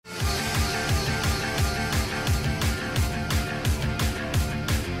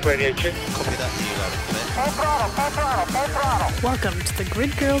Radio check. Copy that, you loud and clear. Full throttle, full throttle, full throttle. Welcome to the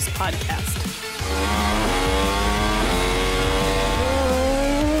Grid Girls Podcast.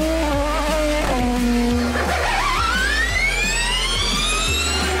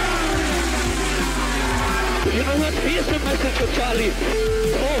 You know what? Here's the message for Charlie.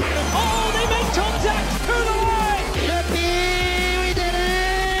 Oh, they make contact to the line! Yippee! We did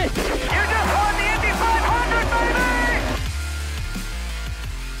it! You just won the Indy 500, baby!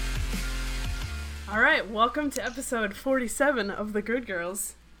 All right, welcome to episode 47 of the Grid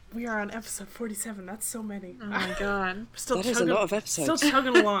Girls. We are on episode 47. That's so many. Oh my god. We're still That is a lot of episodes. Still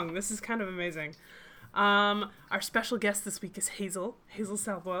chugging along. This is kind of amazing. Our special guest this week is Hazel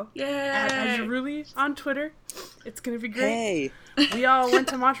Southwell. Yay! At Ajuruli on Twitter. It's gonna be great. Hey, We all went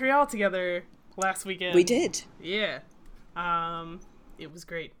to Montreal together last weekend. we did. Yeah. It was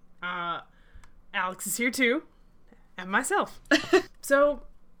great. Alex is here too. And myself. So,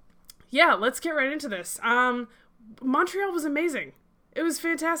 yeah, let's get right into this. Montreal was amazing. It was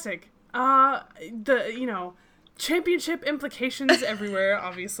fantastic. Championship implications everywhere,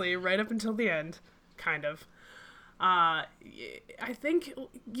 obviously, right up until the end, kind of. I think,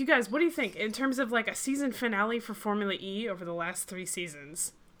 you guys, what do you think in terms of like a season finale for Formula E over the last 3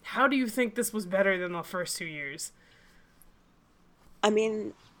 seasons? How do you think this was better than the first 2 years? I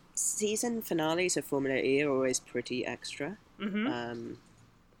mean, season finales of Formula E are always pretty extra. Mm-hmm.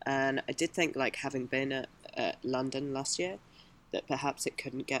 And I did think, like, having been at London last year, that perhaps it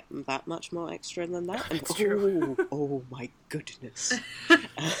couldn't get that much more extra than that. And, That's true. Oh my goodness.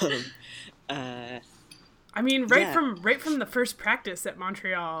 I mean, right from the first practice at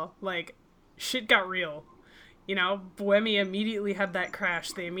Montreal, like, shit got real. You know, Buemi immediately had that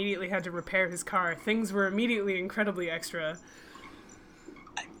crash. They immediately had to repair his car. Things were immediately incredibly extra.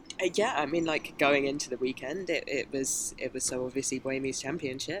 Yeah, I mean, like, going into the weekend, it was so obviously Buemi's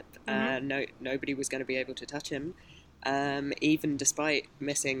championship. Nobody was going to be able to touch him, even despite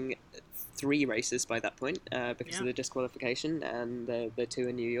missing 3 races by that point because of the disqualification and the 2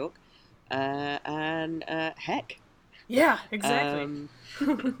 in New York. Heck. Yeah, exactly.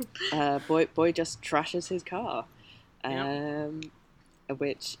 Boy just trashes his car,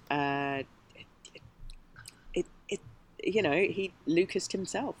 which he Lucased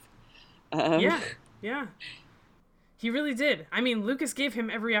himself. Yeah. He really did. I mean, Lucas gave him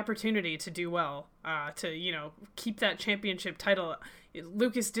every opportunity to do well, to keep that championship title.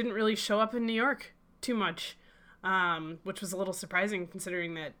 Lucas didn't really show up in New York too much. Which was a little surprising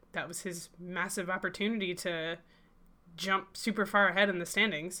considering that was his massive opportunity to jump super far ahead in the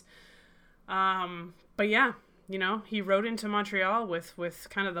standings. But yeah, he rode into Montreal with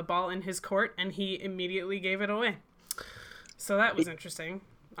kind of the ball in his court and he immediately gave it away. So that was interesting.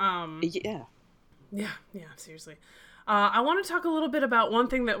 Yeah, seriously. I want to talk a little bit about one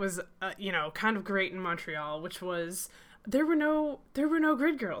thing that was, kind of great in Montreal, which was there were no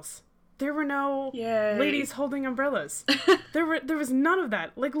grid girls. There were no ladies holding umbrellas. There was none of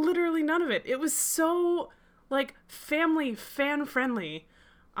that. Like, literally none of it. It was so, like, fan-friendly.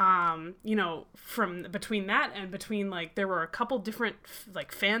 From between that and between, like, there were a couple different,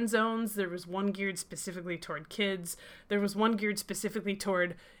 like, fan zones. There was one geared specifically toward kids. There was one geared specifically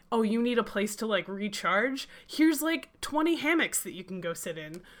toward, oh, you need a place to, like, recharge? Here's, like, 20 hammocks that you can go sit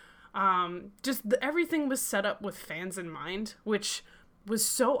in. Everything was set up with fans in mind, which was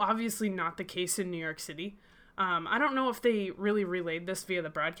so obviously not the case in New York City. I don't know if they really relayed this via the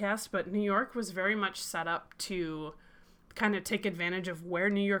broadcast, but New York was very much set up to kind of take advantage of where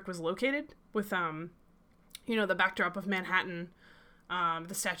New York was located with, the backdrop of Manhattan,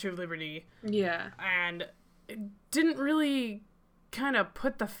 the Statue of Liberty. Yeah. And it didn't really kind of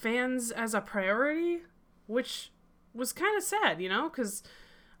put the fans as a priority, which was kind of sad, because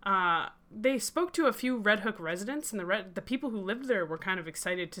they spoke to a few Red Hook residents, and the people who lived there were kind of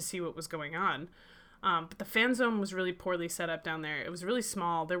excited to see what was going on. But the fan zone was really poorly set up down there. It was really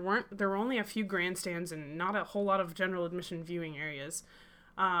small. There were only a few grandstands and not a whole lot of general admission viewing areas.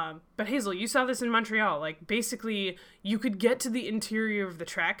 But Hazel, you saw this in Montreal. Like, basically, you could get to the interior of the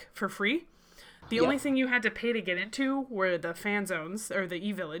track for free. The only thing you had to pay to get into were the fan zones, or the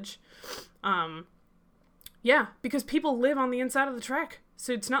E-Village. Because people live on the inside of the track.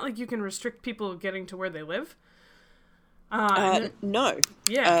 So it's not like you can restrict people getting to where they live. No.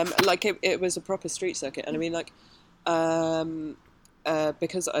 Yeah. It was a proper street circuit. And I mean,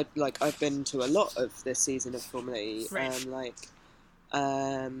 because I've been to a lot of this season of Formula E, right.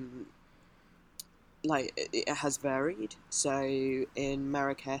 and it has varied. So in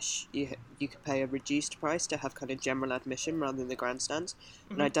Marrakesh, you could pay a reduced price to have kind of general admission rather than the grandstands.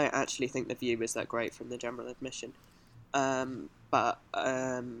 Mm-hmm. And I don't actually think the view is that great from the general admission. But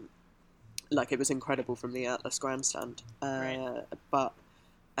like, it was incredible from the Atlas Grandstand. Right. But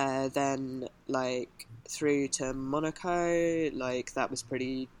then, like, through to Monaco, like, that was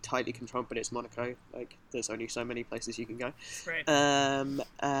pretty tightly controlled, but it's Monaco. Like, there's only so many places you can go. Right.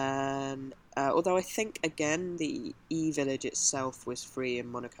 And although I think, again, the E-Village itself was free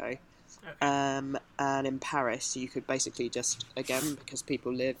in Monaco. Okay. And in Paris, you could basically just, again, because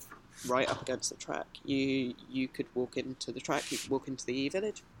people live right up against the track, you could walk into the track, you could walk into the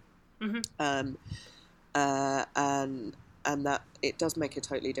E-Village. Mm-hmm. And that it does make a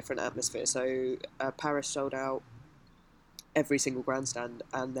totally different atmosphere. So Paris sold out every single grandstand,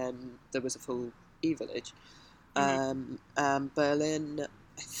 and then there was a full E-Village. Berlin,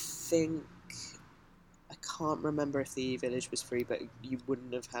 I think, I can't remember if the E-Village was free, but you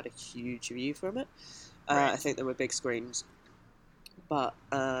wouldn't have had a huge view from it. Right. I think there were big screens, but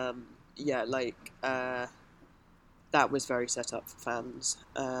yeah, like that was very set up for fans.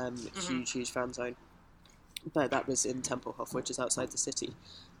 Huge fan zone. But that was in Tempelhof, which is outside the city,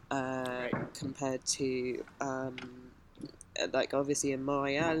 compared to, like, obviously in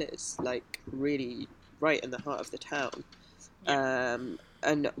Montreal, it's, like, really right in the heart of the town. And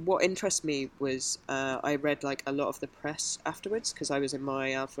what interests me was I read, like, a lot of the press afterwards, because I was in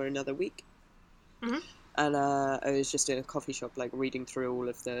Montreal for another week. Mm-hmm. And I was just in a coffee shop, like, reading through all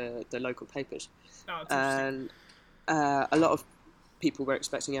of the local papers. Oh, it's interesting. And a lot of people were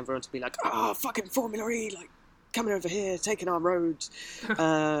expecting everyone to be like, fucking Formula E, like, coming over here, taking our roads.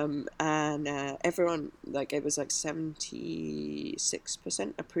 And everyone, like, it was like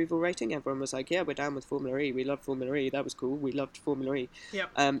 76% approval rating. Everyone was like, yeah, we're down with Formula E. We love Formula E. That was cool. We loved Formula E.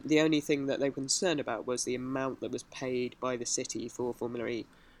 Yep. The only thing that they were concerned about was the amount that was paid by the city for Formula E.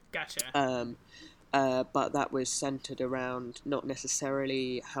 Gotcha. But that was centered around not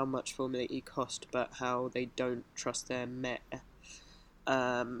necessarily how much Formula E cost, but how they don't trust their mayor,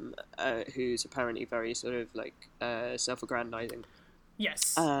 who's apparently very sort of like self-aggrandizing.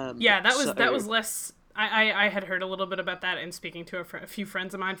 Yes. Yeah, that so- was less. I had heard a little bit about that, and speaking to a few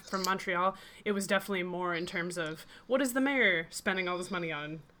friends of mine from Montreal, it was definitely more in terms of what is the mayor spending all this money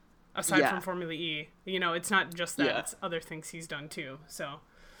on, aside from Formula E. You know, it's not just that; it's other things he's done too. So.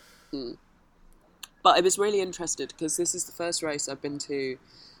 But I was really interested because this is the first race I've been to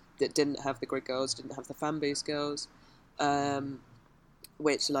that didn't have the grid girls, didn't have the fan boost girls,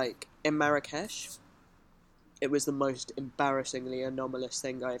 which, like, in Marrakesh, it was the most embarrassingly anomalous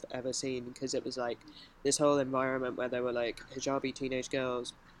thing I've ever seen, because it was like this whole environment where there were like hijabi teenage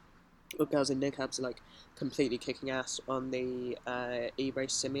girls or girls in niqabs, like, completely kicking ass on the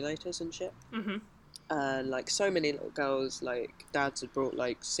e-race simulators and shit. Mm-hmm. And, like, so many little girls, like, dads had brought,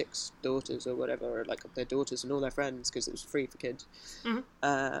 like, 6 daughters or whatever, or, like, their daughters and all their friends, because it was free for kids.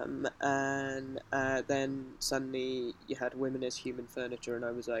 Mm-hmm. And then suddenly you had women as human furniture, and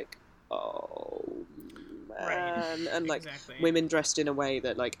I was like, oh, man. Right. And, like, Exactly. women dressed in a way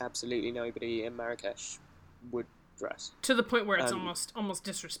that, like, absolutely nobody in Marrakesh would dress. To the point where it's almost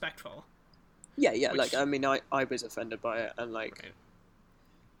disrespectful. Yeah, Which- like, I mean, I was offended by it, and, like,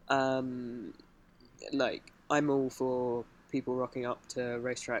 Right. like, I'm all for people rocking up to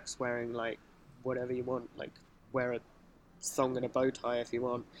racetracks wearing, like, whatever you want, like, wear a thong and a bow tie if you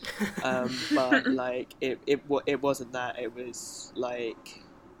want, but, like, it wasn't that. It was like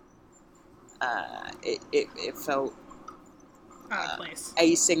it felt Out of place.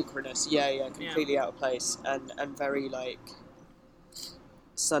 asynchronous, completely out of place, and very, like,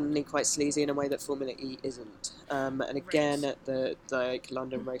 suddenly quite sleazy in a way that Formula E isn't. And again, Right. at the like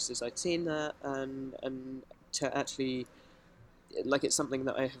London races, I'd seen that, and to actually, like, it's something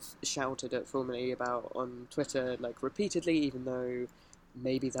that I have shouted at Formula E about on Twitter, like, repeatedly, even though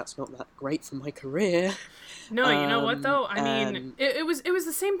maybe that's not that great for my career. No, you know what though? I mean, and- it was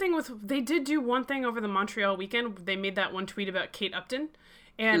the same thing with. They did do one thing over the Montreal weekend. They made that one tweet about Kate Upton,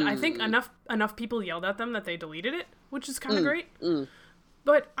 and I think enough people yelled at them that they deleted it, which is kind of great.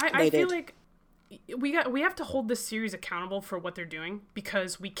 But I feel did. like we have to hold this series accountable for what they're doing,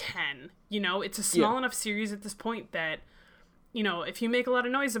 because we can. You know, it's a small enough series at this point that, you know, if you make a lot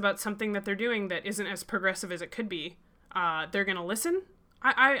of noise about something that they're doing that isn't as progressive as it could be, they're gonna listen.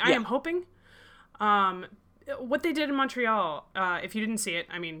 I am hoping. What they did in Montreal, if you didn't see it,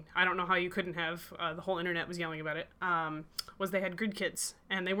 I mean, I don't know how you couldn't have. The whole internet was yelling about it. Was they had grid kids,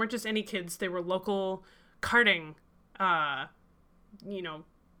 and they weren't just any kids. They were local karting. You know,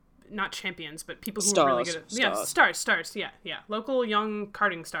 not champions, but people who were really good at stars. Yeah, local young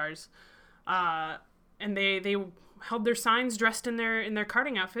karting stars. And they held their signs dressed in their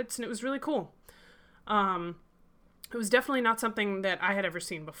karting outfits, and it was really cool. It was definitely not something that I had ever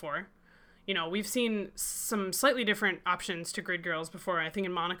seen before. You know, we've seen some slightly different options to grid girls before. I think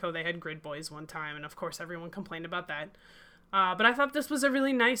in Monaco they had grid boys one time, and of course everyone complained about that. But I thought this was a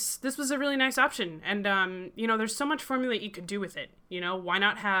really nice option. And, you know, there's so much Formula E could do with it. You know, why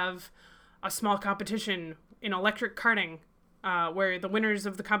not have a small competition in electric karting, where the winners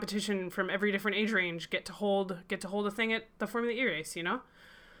of the competition from every different age range get to hold a thing at the Formula E race, you know?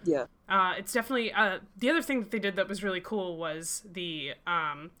 Yeah. It's definitely, the other thing that they did that was really cool was the,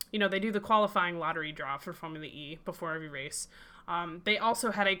 you know, they do the qualifying lottery draw for Formula E before every race. They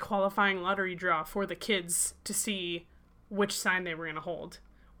also had a qualifying lottery draw for the kids to see which sign they were going to hold,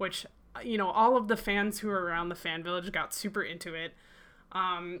 which, you know, all of the fans who were around the fan village got super into it.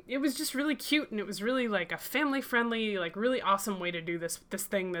 It was just really cute, and it was really like a family friendly, like really awesome way to do this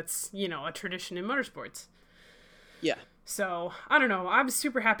thing that's, you know, a tradition in motorsports. Yeah. So I don't know. I was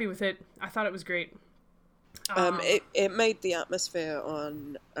super happy with it. I thought it was great. It made the atmosphere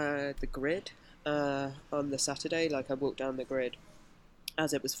on the grid on the Saturday. Like, I walked down the grid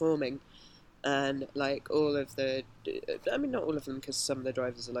as it was forming, and like all of the, I mean, not all of them, because some of the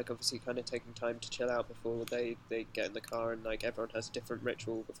drivers are like obviously kind of taking time to chill out before they get in the car, and like everyone has a different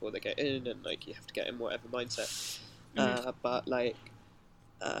ritual before they get in, and like you have to get in whatever mindset. But like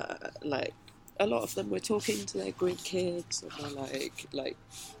a lot of them were talking to their grid kids, and they're like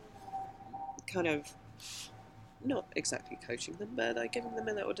kind of not exactly coaching them, but like giving them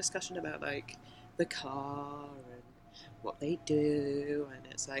a little discussion about like the car and what they do, and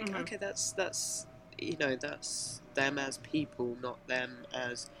it's like, okay, that's you know, that's them as people, not them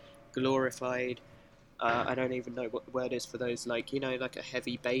as glorified. I don't even know what the word is for those, like, you know, like a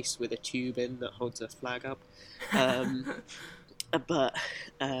heavy base with a tube in that holds a flag up, but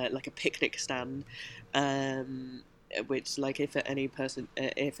like a picnic stand, which, like, if at any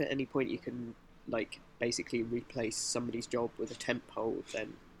point you can like basically replace somebody's job with a tent pole,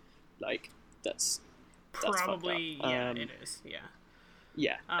 then like that's probably fucked up. It is,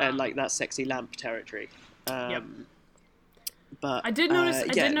 yeah, like that's sexy lamp territory. Yep. But I did notice I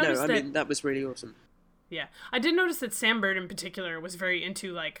that, mean, that was really awesome. Yeah, I did notice that Sam Bird in particular was very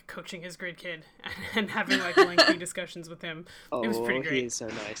into like coaching his grid kid and having like lengthy discussions with him. It was pretty great. He is so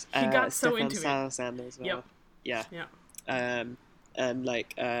nice. He got so Stefan into Salzan as well. Yep. Yeah. And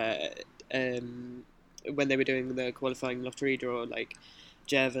like when they were doing the qualifying lottery draw, like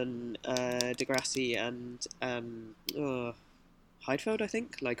Jev and Degrassi and Heidfeld, I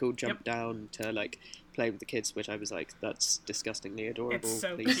think, like all jumped down to like play with the kids, which I was like, that's disgustingly adorable. It's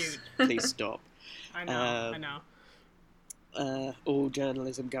so please, cute. Please stop. I know. All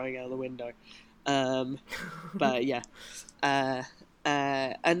journalism going out the window. But yeah.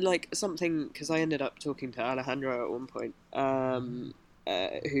 And like something, because I ended up talking to Alejandro at one point,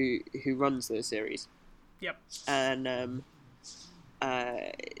 who runs the series. Yep. And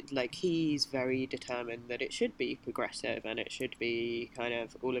like he's very determined that it should be progressive, and it should be kind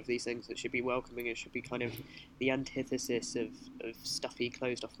of all of these things that should be welcoming. It should be kind of the antithesis of stuffy,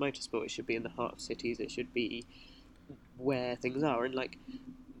 closed off motorsport. It should be in the heart of cities. It should be where things are. And like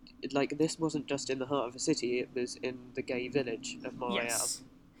this wasn't just in the heart of a city, it was in the gay village of Montreal. Yes.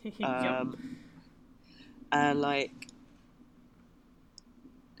 And like,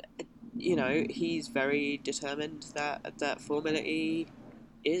 you know, he's very determined that Formula E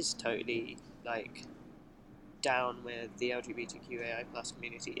is totally like down with the LGBTQAI plus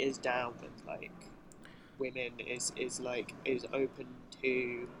community, is down with like women, is open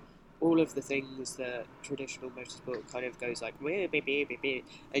to all of the things that traditional motorsport kind of goes like, and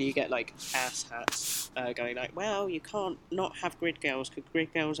you get like ass hats going like, well, you can't not have grid girls because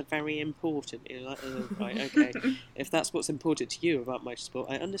grid girls are very important. You're like, oh, right, okay. If that's what's important to you about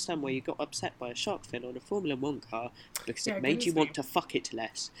motorsport, I understand why you got upset by a shark fin on a Formula 1 car, because it made you want to fuck it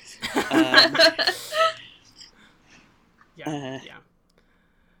less. Yeah.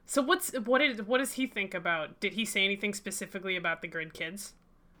 So what does he think about? Did he say anything specifically about the grid kids?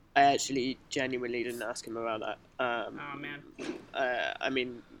 I actually genuinely didn't ask him about that. Oh man. I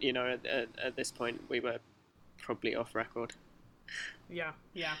mean, you know, at this point we were probably off record. Yeah.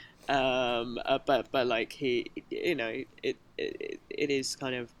 But like he, you know, it is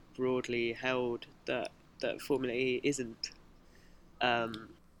kind of broadly held that Formula E isn't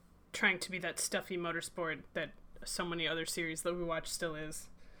trying to be that stuffy motorsport that so many other series that we watch still is.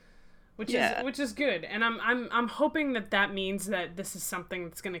 Which is good, and I'm hoping that means that this is something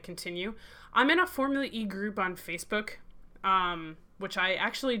that's going to continue. I'm in a Formula E group on Facebook, which I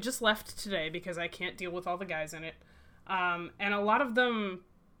actually just left today because I can't deal with all the guys in it, and a lot of them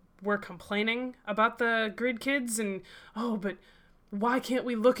were complaining about the grid kids and, oh, but why can't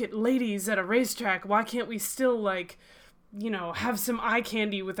we look at ladies at a racetrack? Why can't we still like have some eye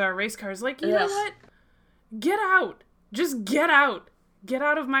candy with our race cars. Like, you know what? Get out. Just get out. Get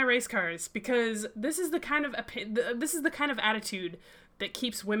out of my race cars, because this is the kind of attitude that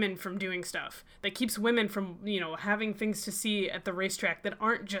keeps women from doing stuff. That keeps women from, having things to see at the racetrack that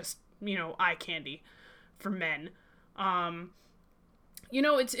aren't just, eye candy for men.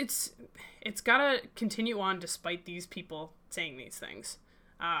 It's gotta continue on despite these people saying these things.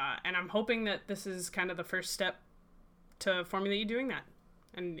 And I'm hoping that this is kind of the first step to Formula E doing that.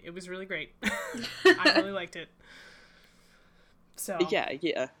 And it was really great. I really liked it. So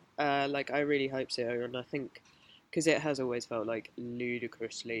Yeah. I really hope so, and I think because it has always felt like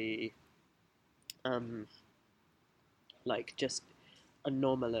ludicrously, just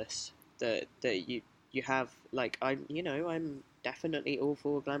anomalous that you have I'm definitely all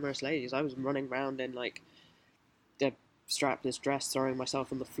for glamorous ladies. I was running around in the strapless dress, throwing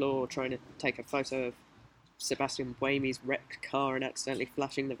myself on the floor, trying to take a photo of Sebastian Buemi's wrecked car and accidentally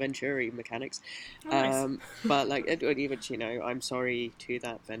flashing the Venturi mechanics. Nice. But even I'm sorry to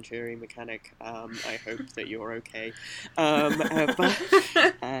that Venturi mechanic. I hope that you're okay. I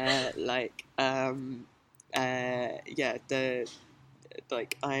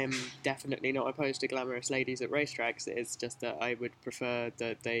am definitely not opposed to glamorous ladies at racetracks. It's just that I would prefer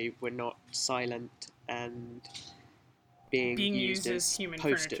that they were not silent and being used as human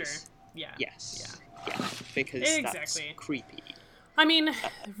posters. Furniture. Yeah. Yes. Yeah, because that's creepy. I mean,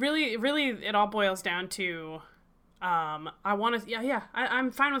 really, it all boils down to, I'm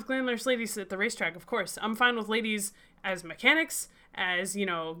fine with glamorous ladies at the racetrack, of course. I'm fine with ladies as mechanics, as,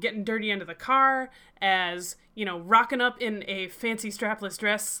 getting dirty under the car, as, rocking up in a fancy strapless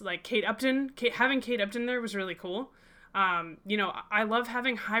dress like Kate Upton. Having Kate Upton there was really cool. I love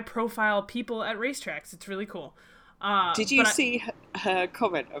having high-profile people at racetracks. It's really cool. Did you see her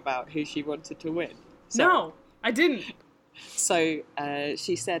comment about who she wanted to win? No, I didn't. So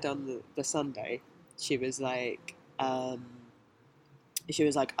she said on the Sunday, she was like, I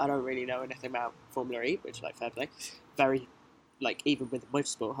don't really know anything about Formula E, which, fair play. Very, even with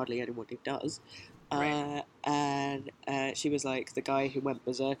motorsport, hardly anyone who does. Right. And she was like, the guy who went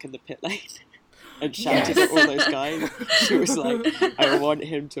berserk in the pit lane and shouted at all those guys. She was like, I want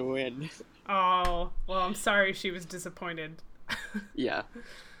him to win. Oh, well, I'm sorry she was disappointed. Yeah.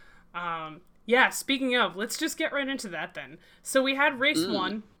 Yeah, speaking of, let's just get right into that then. So we had race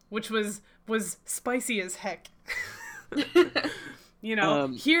 1, which was spicy as heck. Here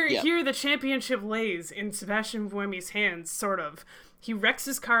the championship lays in Sebastian Buemi's hands, sort of. He wrecks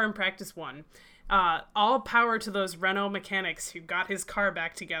his car in practice 1. All power to those Renault mechanics who got his car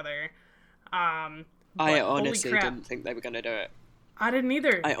back together. I honestly didn't think they were going to do it. I didn't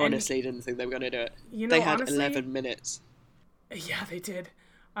either. I honestly didn't think they were going to do it. They had 11 minutes. Yeah, they did.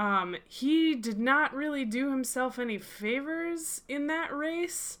 He did not really do himself any favors in that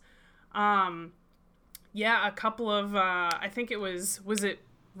race. A couple of, I think was it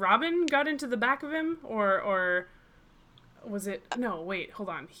Robin got into the back of him, or was it, no, wait, hold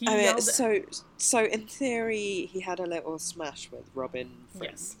on. So in theory, he had a little smash with Robin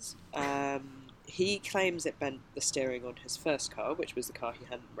Friends. Yes. He claims it bent the steering on his first car, which was the car he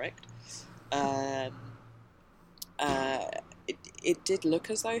hadn't wrecked. It did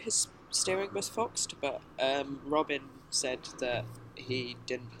look as though his steering was foxed, but Robin said that he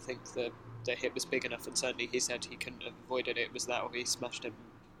didn't think the hit was big enough, and certainly he said he couldn't have avoided it. It was that or he smashed him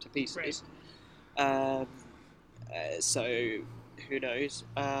to pieces. Right. So, who knows?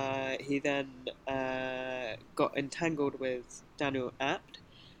 He then got entangled with Daniel Abt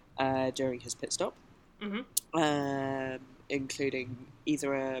during his pit stop, including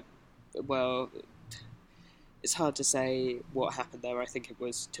either it's hard to say what happened there. I think it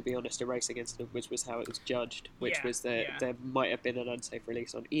was, to be honest, a racing incident, which was how it was judged, was that there might have been an unsafe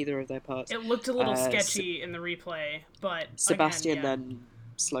release on either of their parts. It looked a little sketchy in the replay, but Sebastian then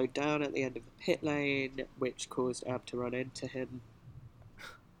slowed down at the end of the pit lane, which caused Ab to run into him.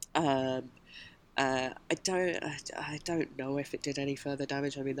 I don't know if it did any further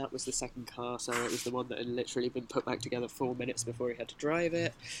damage. I mean, that was the second car, so it was the one that had literally been put back together 4 minutes before he had to drive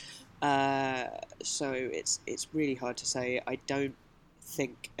it. So it's really hard to say. I don't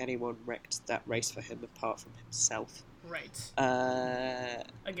think anyone wrecked that race for him apart from himself. Right.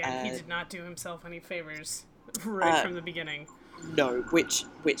 Again, he did not do himself any favors right from the beginning. No, which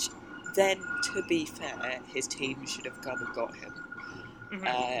then, to be fair, his team should have come and got him.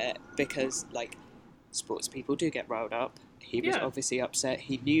 Because, sports people do get riled up. He was obviously upset.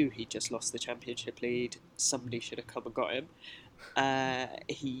 He knew he just lost the championship lead. Somebody should have come and got him.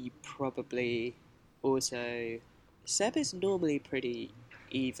 He probably also... Seb is normally pretty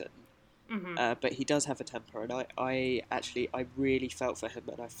even. but he does have a temper, and I really felt for him,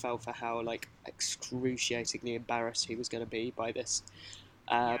 and I felt for how like excruciatingly embarrassed he was going to be by this.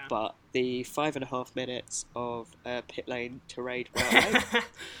 But the 5.5 minutes of pit lane tirade were out.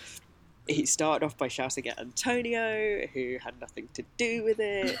 He started off by shouting at Antonio, who had nothing to do with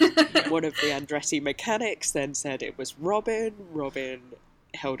it. One of the Andretti mechanics then said it was Robin. Robin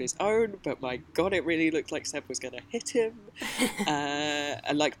held his own, but my God, it really looked like Seb was going to hit him.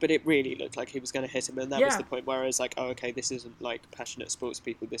 But it really looked like he was going to hit him, and that was the point where I was like, oh, okay, this isn't like passionate sports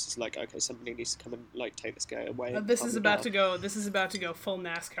people. This is like, okay, somebody needs to come and like take this guy away. This is about to go full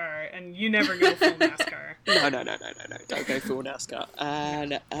NASCAR, and you never go full NASCAR. No, don't go full NASCAR.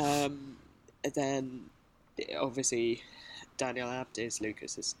 And then obviously Daniel Abt is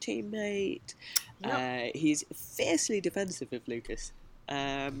Lucas's teammate. He's fiercely defensive of Lucas,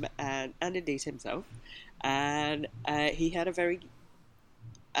 and indeed himself. And he had a very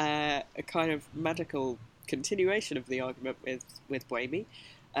a kind of magical continuation of the argument with Buemi,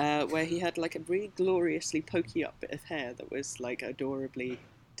 where he had like a really gloriously pokey up bit of hair that was like adorably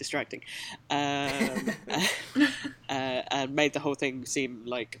distracting, and made the whole thing seem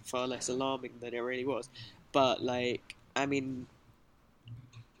like far less alarming than it really was. But like, I mean,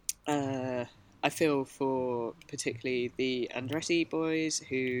 I feel for particularly the Andretti boys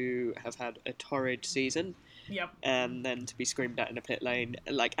who have had a torrid season. Yep. And then to be screamed at in a pit lane,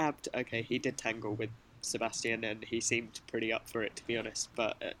 like Abt, okay, he did tangle with Sebastian, and he seemed pretty up for it, to be honest.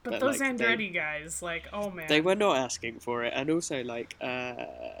 But those like, Andretti guys, like, oh man, they were not asking for it. And also, like,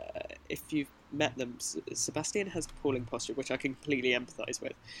 if you've met them, Sebastian has appalling posture, which I can completely empathise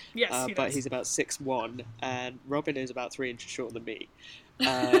with. Yes, he but does. he's about 6'1", and Robin is about 3 inches shorter than me.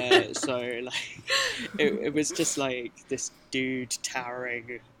 So like, it was just like this dude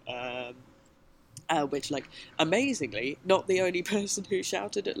towering. Which, like, amazingly, not the only person who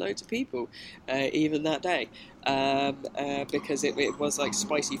shouted at loads of people, even that day, because it was like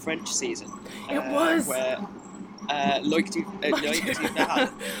spicy French season. It was where Loic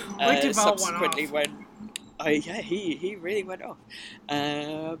Duval subsequently went. He really went off.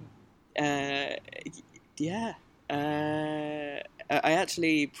 I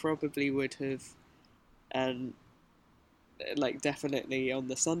actually probably would have, like, definitely on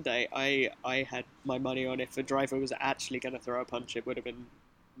the Sunday, I had my money on if a driver was actually going to throw a punch, it would have been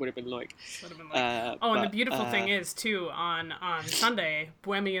Loic. And the beautiful thing is too, on Sunday,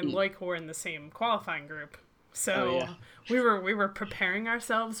 Buemi and Loic were in the same qualifying group, so we were preparing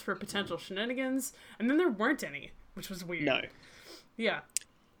ourselves for potential shenanigans, and then there weren't any, which was weird.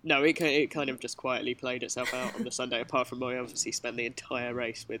 No, it kind of just quietly played itself out on the Sunday. Apart from I obviously spent the entire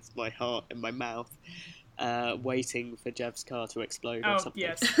race with my heart in my mouth, waiting for Jev's car to explode or something.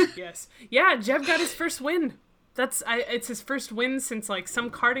 Yes. Yeah, Jev got his first win. It's his first win since like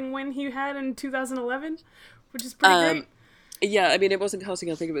some karting win he had in 2011, which is pretty great. Yeah, I mean, it wasn't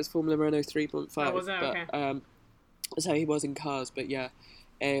karting. I think it was Formula Renault 3.5. Oh, was that? Okay. So he was in cars, but yeah,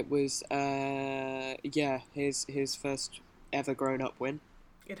 it was his first ever grown-up win.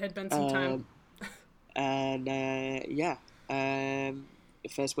 It had been some time.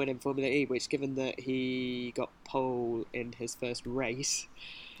 First win in Formula E, which, given that he got pole in his first race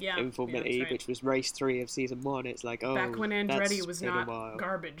in Formula E, right. which was race 3 of season 1, it's like, oh, back when Andretti was not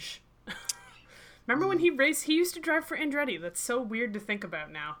garbage. Remember when he used to drive for Andretti? That's so weird to think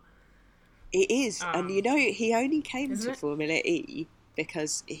about now. It is, and you know, he only came to it? Formula E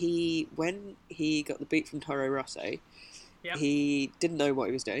because when he got the boot from Toro Rosso, he didn't know what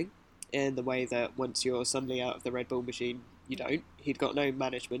he was doing, in the way that once you're suddenly out of the Red Bull machine, you don't. He'd got no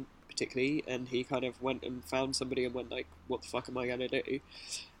management particularly, and he kind of went and found somebody and went like, what the fuck am I going to do?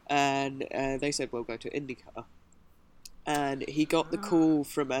 And they said, well, go to IndyCar. And he got the call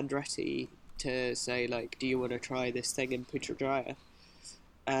from Andretti to say, like, do you want to try this thing in Putrajaya?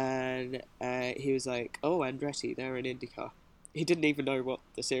 And he was like, oh, Andretti, they're in IndyCar. He didn't even know what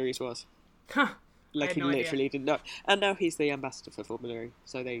the series was. Like, he literally didn't know. And now he's the ambassador for Formula E,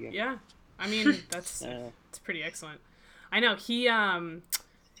 so there you go. Yeah, I mean, that's it's pretty excellent. I know, he and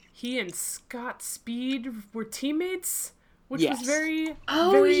Scott Speed were teammates, which was very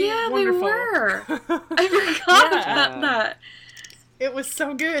wonderful. They were. I forgot about that. It was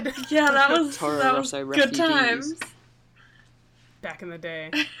so good. Yeah, that was good times. Back in the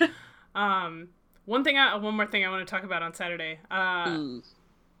day. One more thing I want to talk about on Saturday.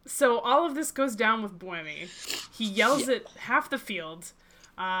 So all of this goes down with Buemi. He yells at half the field,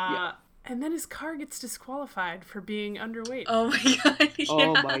 and then his car gets disqualified for being underweight. Oh my god! Yeah.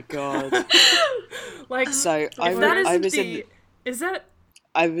 Oh my god! Like, so I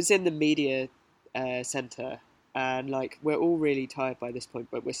was in the media center And like we're all really tired by this point,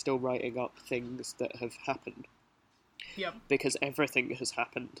 but we're still writing up things that have happened. Yep. Because everything has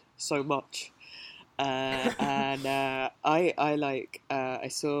happened so much. I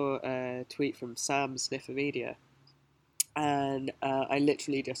saw a tweet from Sam Sniffer Media, and I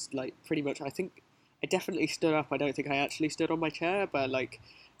literally just like pretty much, I think I definitely stood up. I don't think I actually stood on my chair, but like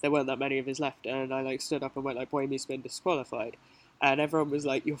there weren't that many of us left, and I like stood up and went like, Boehmy's been disqualified. And everyone was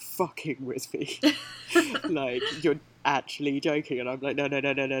like, "You're fucking with me." Like, you're actually joking. And I'm like, no,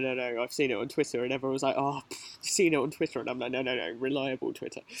 I've seen it on Twitter. And everyone was like, "Oh, seen it on Twitter." And I'm like, no, reliable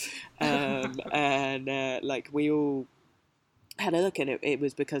Twitter. Like, we all had a look at it. It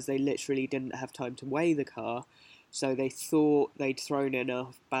was because they literally didn't have time to weigh the car. So they thought they'd thrown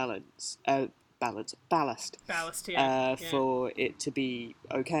enough ballast, Yeah. for it to be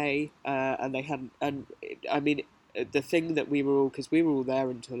okay. And they hadn't. And I mean, the thing that we were all, because we were all there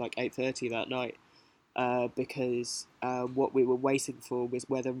until like 8:30 that night, because what we were waiting for was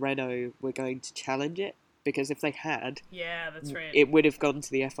whether Renault were going to challenge it, because if they had, yeah, that's right, it would have gone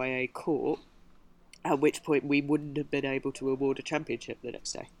to the FIA court, at which point we wouldn't have been able to award a championship the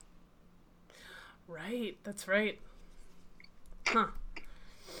next day. Right, that's right. Huh.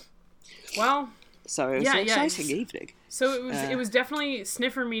 Well, so it was an exciting evening. So it was definitely,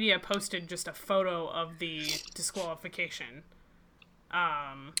 Sniffer Media posted just a photo of the disqualification.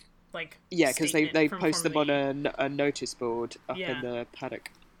 Because they post them on a notice board up in the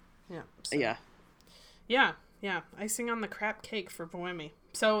paddock. Yeah. So. Yeah. Icing on the crap cake for Boehmy.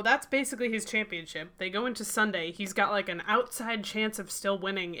 So that's basically his championship. They go into Sunday. He's got like an outside chance of still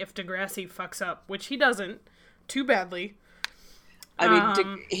winning if Degrassi fucks up, which he doesn't, too badly. I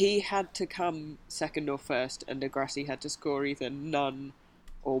mean, he had to come second or first, and Degrassi had to score either none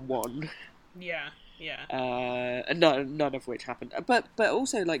or one. Yeah. None of which happened. But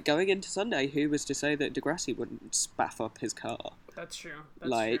also, like, going into Sunday, who was to say that Degrassi wouldn't spaff up his car? That's true.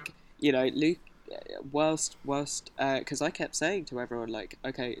 You know, Luke, whilst, because I kept saying to everyone, like,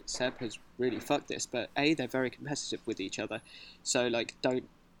 okay, Seb has really fucked this, but A, they're very competitive with each other, so, like, don't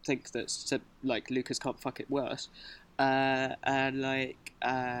think that, like, Lucas can't fuck it worse. No,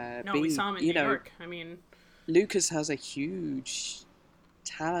 B, we saw him in New York. I mean, Lucas has a huge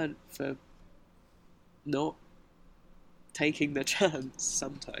talent for not taking the chance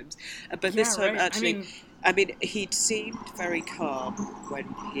sometimes. But this time, right. actually, I mean, he seemed very calm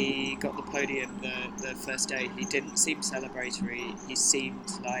when he got the podium the first day. He didn't seem celebratory. He seemed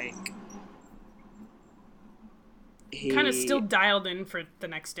like he kind of still dialed in for the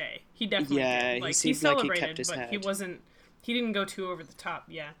next day. He definitely did. Like, he celebrated, but head. He didn't go too over the top.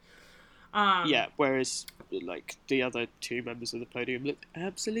 Yeah. Whereas like the other two members of the podium looked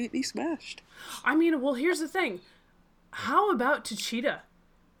absolutely smashed. I mean, well, here's the thing. How about Techeetah?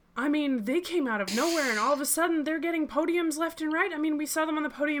 I mean, they came out of nowhere, and all of a sudden they're getting podiums left and right. I mean, we saw them on the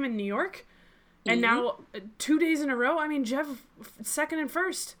podium in New York, and now 2 days in a row. I mean, Jeff second and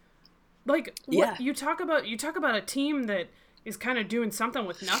first. Like, what you talk about a team that is kind of doing something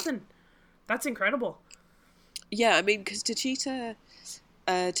with nothing. That's incredible. Yeah, I mean, because Techeetah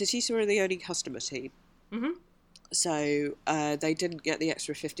were the only customer team. Mm-hmm. So they didn't get the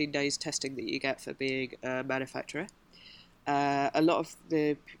extra 15 days testing that you get for being a manufacturer. A lot of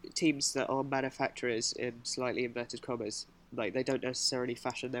the teams that are manufacturers, in slightly inverted commas, like, they don't necessarily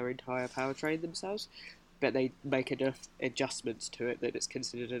fashion their entire powertrain themselves, but they make enough adjustments to it that it's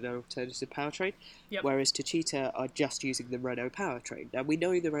considered an alternative powertrain. Yep. Whereas Techeetah are just using the Renault powertrain. Now, we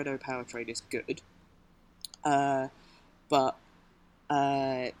know the Renault powertrain is good, but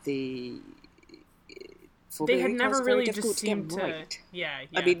they had never really just seemed to right.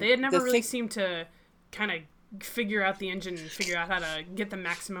 I mean, they had never really seemed to kind of figure out the engine and figure out how to get the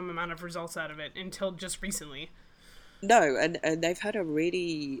maximum amount of results out of it until just recently. No, and they've had a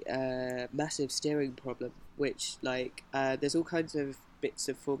really massive steering problem, which, like, there's all kinds of bits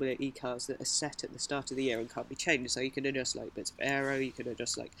of Formula E cars that are set at the start of the year and can't be changed. So you can adjust, like, bits of aero, you can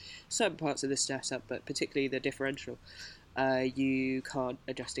adjust, like, certain parts of the setup, but particularly the differential, you can't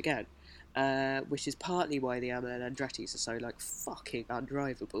adjust again. Which is partly why the Amel Andretti's are so, like, fucking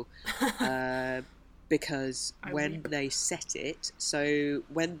undrivable. Because when they set it, so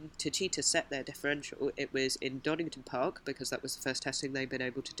when Techeetah set their differential, it was in Donington Park, because that was the first testing they'd been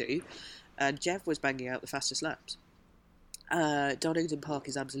able to do, and Jev was banging out the fastest laps. Donington Park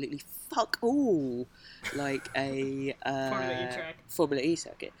is absolutely fuck all like a Formula E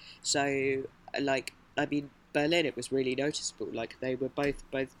circuit. So, like, I mean, Berlin, it was really noticeable. Like, they were both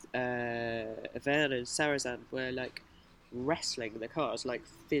Verne and Sarrazin were, like, wrestling the cars, like,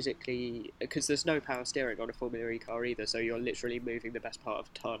 physically, because there's no power steering on a Formula E car either, so you're literally moving the best part of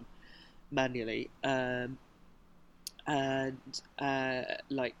a ton manually. and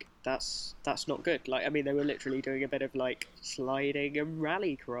like that's not good. Like, I mean, they were literally doing a bit of like sliding and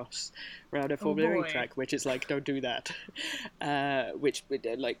rally cross around a Formula E boy. track, which is like, don't do that. Which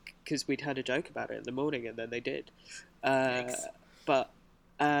like, because we'd had a joke about it in the morning, and then they did. But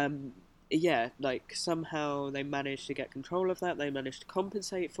yeah, like somehow they managed to get control of that. They managed to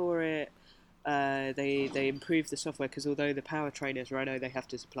compensate for it. They improved the software, because although the powertrain is Renault, they have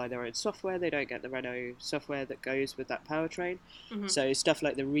to supply their own software. They don't get the Renault software that goes with that powertrain. So stuff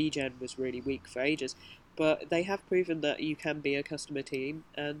like the regen was really weak for ages. But they have proven that you can be a customer team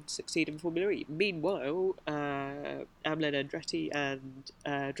and succeed in Formula E. Meanwhile, Amlin Andretti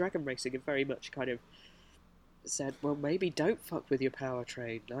and Dragon Racing have very much kind of said, well, maybe don't fuck with your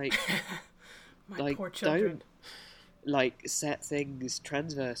powertrain. Like, My poor children. don't like set things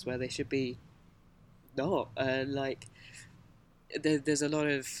transverse where they should be not. And like, there's a lot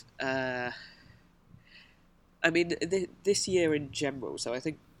of I mean, this year in general, so I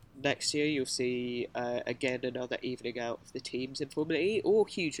think next year you'll see again another evening out of the teams in Formula E, or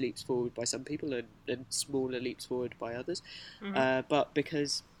huge leaps forward by some people and smaller leaps forward by others. But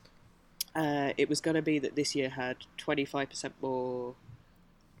because it was going to be that this year had 25% more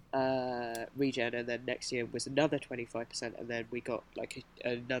regen, and then next year was another 25%, and then we got like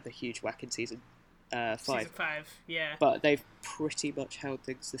another huge whack in season 5. Season 5, yeah. But they've pretty much held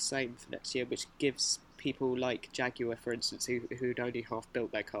things the same for next year, which gives people like Jaguar, for instance, who'd only half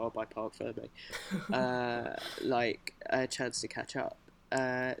built their car by Parc Fermé, like a chance to catch up.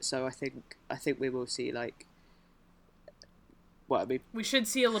 So I think we will see like. Well, I mean, we should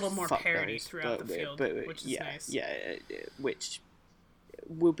see a little more parity knows, throughout the field, which is nice. Yeah, which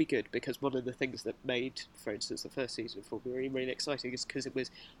will be good, because one of the things that made, for instance, the first season of Formula E really exciting is because it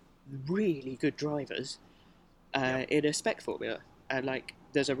was really good drivers in a spec formula. And like,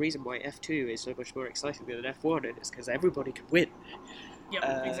 there's a reason why F2 is so much more exciting than F1, and it's because everybody can win.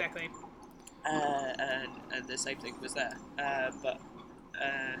 Yep, exactly. And the same thing was there.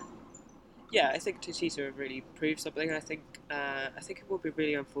 Yeah, I think Techeetah have really proved something. I think it will be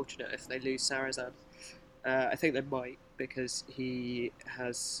really unfortunate if they lose Sarrazin. I think they might, because he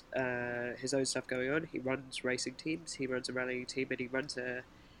has his own stuff going on. He runs racing teams, he runs a rallying team, and he runs a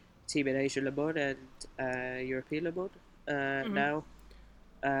team in Asia Le Mans and European Le Mans now.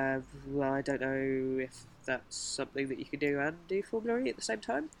 Well, I don't know if that's something that you can do and do Formula E at the same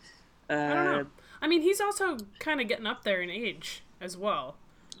time. I don't know. I mean, he's also kind of getting up there in age as well.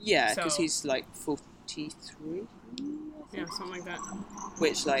 Yeah, because he's like 43. Yeah, something like that.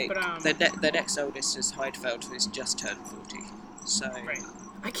 Which, like, the next oldest is Heidfeld, who's just turned 40. So right.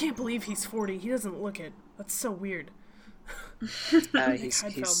 I can't believe he's 40. He doesn't look it. That's so weird.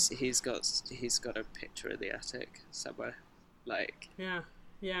 he's got a picture in the attic somewhere. Like, yeah.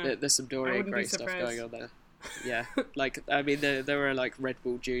 There's some Dorian Gray stuff going on there. Yeah, like, I mean, there are like Red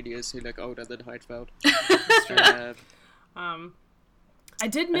Bull juniors who look older than Heidfeld. I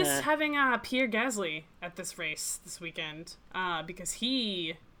did miss having Pierre Gasly at this race this weekend, because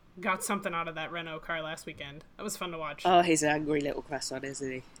he got something out of that Renault car last weekend. That was fun to watch. Oh, he's an angry little croissant,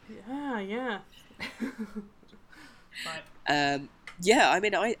 isn't he? Yeah. But, yeah, I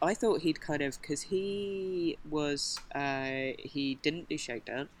mean, I thought he'd kind of, because he was, he didn't do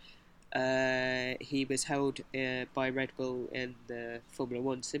shakedown. He was held by Red Bull in the Formula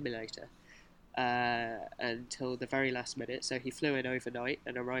 1 simulator until the very last minute. So he flew in overnight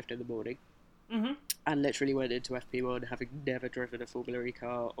and arrived in the morning, and literally went into FP1 having never driven a Formula E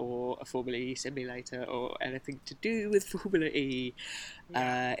car or a Formula E simulator or anything to do with Formula E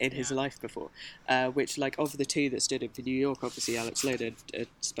in his life before. Which, like, of the two that stood in for New York, obviously Alex Lynn had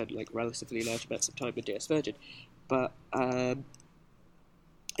spent like relatively large amounts of time with DS Virgin, but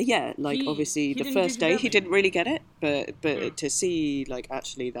yeah, like, obviously the first day he didn't really get it, but to see like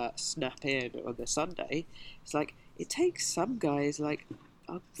actually that snap in on the Sunday, it's like it takes some guys like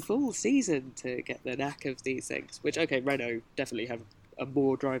a full season to get the knack of these things. Which, okay, Renault definitely have a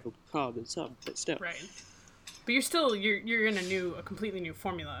more drivable car than some, but still. Right. But you're in a completely new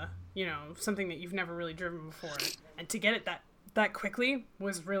formula, you know, something that you've never really driven before, and to get it that quickly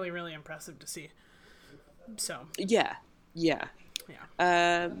was really, really impressive to see. So. Yeah.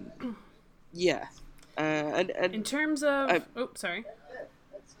 And in terms of sorry.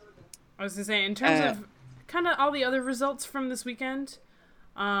 I was gonna say, in terms of kind of all the other results from this weekend,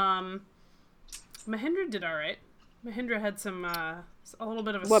 Mahindra did all right. Mahindra had some a little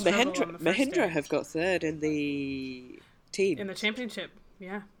bit of a struggle on the first Mahindra day. have got third in the team In the championship,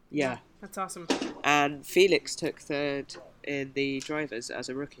 yeah. Yeah. That's awesome. And Felix took third in the drivers as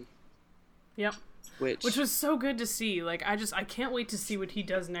a rookie. Yep. Which was so good to see. Like, I can't wait to see what he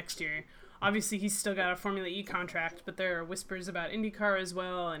does next year. obviously he's still got a Formula E contract, but there are whispers about IndyCar as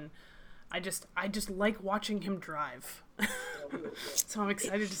well, and I just like watching him drive. So I'm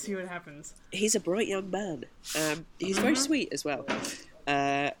excited to see what happens. He's a bright young man. He's very sweet as well.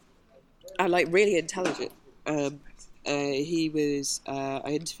 And like really intelligent. He was. I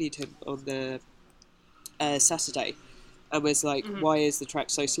interviewed him on the Saturday, and was like, "Why is the track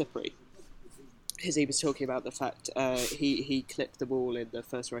so slippery?" Because he was talking about the fact he clipped the wall in the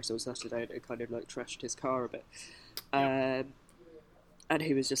first race on Saturday, and it kind of like trashed his car a bit. And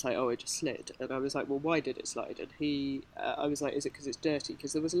he was just like, "Oh, it just slid." And I was like, "Well, why did it slide?" And I was like, "Is it because it's dirty?"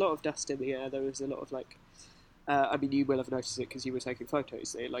 Because there was a lot of dust in the air. There was a lot of like, I mean, you will have noticed it because you were taking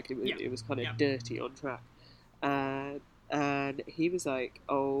photos. It was kind of dirty on track. And he was like,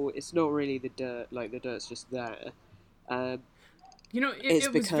 "Oh, it's not really the dirt. Like the dirt's just there."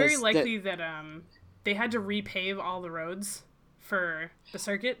 It was very likely that they had to repave all the roads for the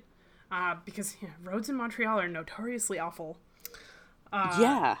circuit because roads in Montreal are notoriously awful.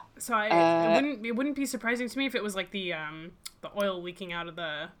 So it wouldn't be surprising to me if it was like the oil leaking out of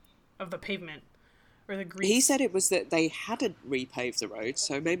the pavement or the grease. He said it was that they hadn't repaved the roads,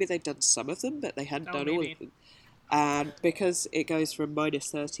 so maybe they'd done some of them, but they hadn't done all of them. And because it goes from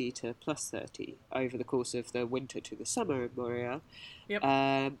 -30 to +30 over the course of the winter to the summer in Montreal,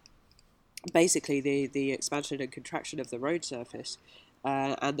 basically the expansion and contraction of the road surface.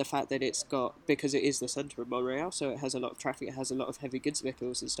 And the fact that it's got, because it is the centre of Montreal, so it has a lot of traffic, it has a lot of heavy goods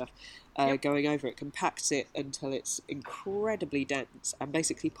vehicles and stuff going over it, compacts it until it's incredibly dense and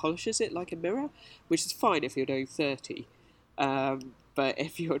basically polishes it like a mirror, which is fine if you're doing 30. But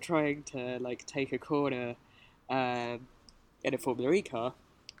if you're trying to like take a corner in a Formula E car,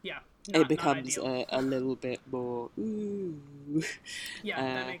 it becomes a little bit more ooh. Yeah,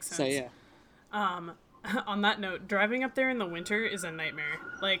 that makes sense. So yeah. On that note, driving up there in the winter is a nightmare.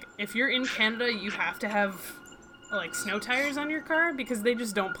 Like, if you're in Canada, you have to have, like, snow tires on your car because they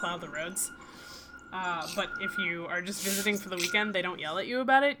just don't plow the roads. But if you are just visiting for the weekend, they don't yell at you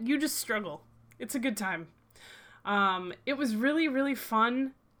about it. You just struggle. It's a good time. It was really, really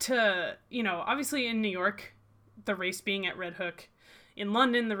fun to, obviously in New York, the race being at Red Hook. In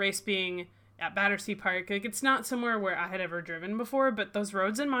London, the race being at Battersea Park. Like, it's not somewhere where I had ever driven before, but those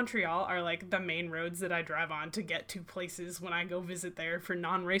roads in Montreal are like the main roads that I drive on to get to places when I go visit there for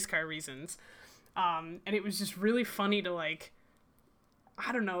non-race car reasons. And it was just really funny to like,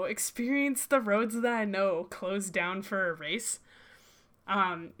 I don't know, experience the roads that I know closed down for a race.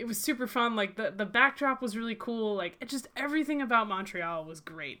 It was super fun. Like the backdrop was really cool. Like just everything about Montreal was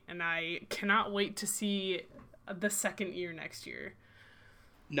great. And I cannot wait to see the second year next year.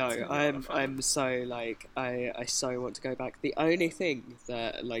 No, I'm so like I so want to go back. The only thing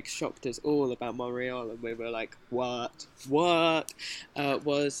that like shocked us all about Montreal, and we were like, what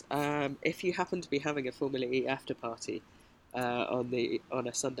was if you happen to be having a Formula E after party on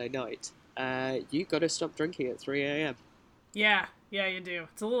a Sunday night, you got to stop drinking at 3 a.m. Yeah, you do.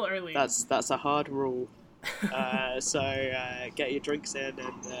 It's a little early. That's a hard rule. So get your drinks in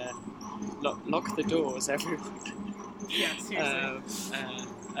and lock the doors, everyone. Yeah, seriously.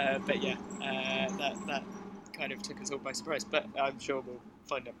 But yeah, that kind of took us all by surprise. But I'm sure we'll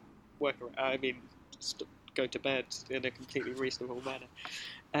find a workaround. I mean, just go to bed in a completely reasonable manner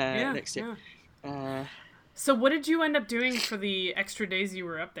next year. Yeah. So what did you end up doing for the extra days you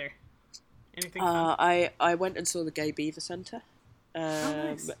were up there? Anything fun? I went and saw the Gay Beaver Centre.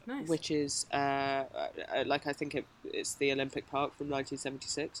 Nice. Which is like I think it's the Olympic Park from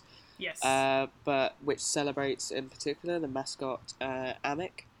 1976. Yes. But which celebrates in particular the mascot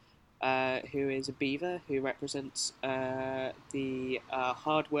Amek, who is a beaver who represents the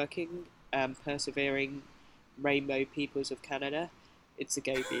hard-working and persevering rainbow peoples of Canada. It's a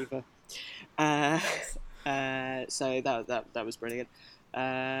gay beaver. So that was brilliant.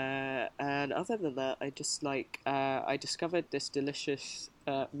 And other than that, I just I discovered this delicious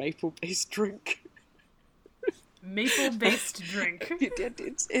maple-based drink. Maple-based drink.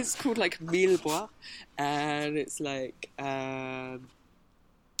 It's called like Millebois, and it's like I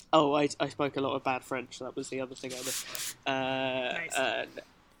spoke a lot of bad French. That was the other thing I did.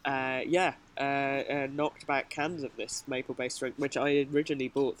 Nice. Knocked back cans of this maple-based drink, which I originally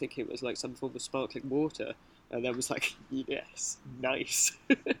bought thinking it was like some form of sparkling water. And then was like, yes, nice.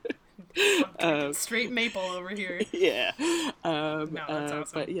 Straight maple over here. Yeah. No, that's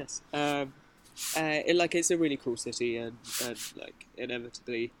awesome. But yes, it's a really cool city, and like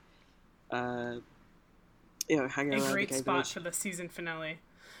inevitably, hanging around a great the gay spot village. for the season finale.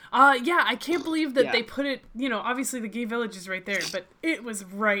 I can't believe that they put it. Obviously the gay village is right there, but it was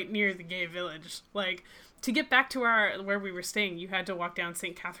right near the gay village. Like, to get back to where we were staying, you had to walk down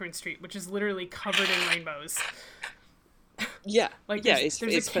St. Catherine Street, which is literally covered in rainbows. Yeah, Like yeah, there's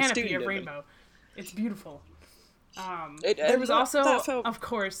it's a canopy festooned of in rainbow. It's beautiful. There was also, of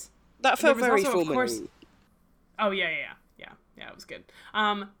course, that felt there was very also, of Formula course, E. Oh yeah, it was good.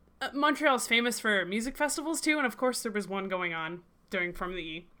 Montreal's famous for music festivals too, and of course there was one going on during Formula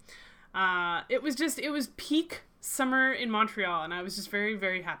E. It was peak summer in Montreal, and I was just very,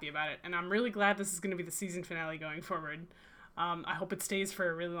 very happy about it. And I'm really glad this is going to be the season finale going forward. I hope it stays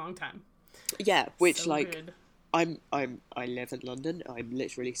for a really long time. Yeah, which So good. I live in London. I'm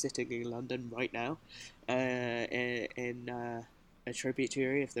literally sitting in London right now, in a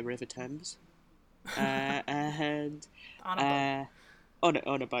tributary of the River Thames, and On a boat.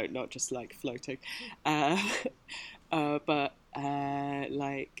 on a boat, not just like floating, but I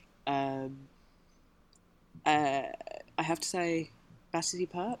have to say, Battersea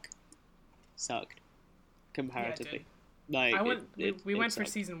Park sucked comparatively. We went for sucked.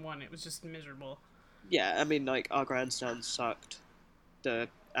 season 1. It was just miserable. Yeah, I mean, like, our grandstand sucked. The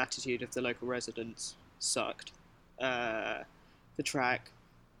attitude of the local residents sucked. The track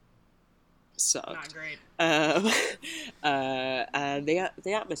sucked. Not great. And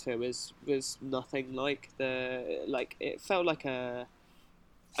the atmosphere was nothing like it felt like a.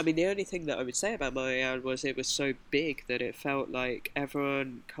 I mean, the only thing that I would say about Montreal was it was so big that it felt like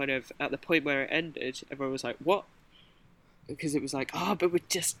everyone kind of, at the point where it ended, everyone was like, what? Because it was like, but we're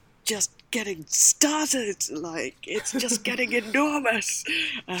just getting started. Like, it's just getting enormous.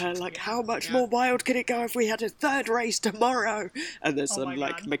 How much more wild could it go if we had a third race tomorrow? And there's some,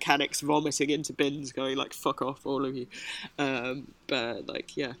 like, mechanics vomiting into bins going, like, fuck off, all of you. But,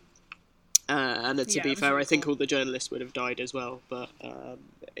 like, yeah. And to be fair, really I think cool. all the journalists would have died as well, but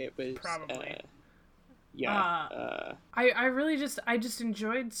it was... Probably. I just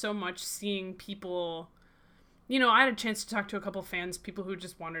enjoyed so much seeing people... You know, I had a chance to talk to a couple fans, people who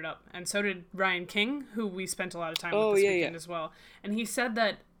just wandered up, and so did Ryan King, who we spent a lot of time with this weekend as well. And he said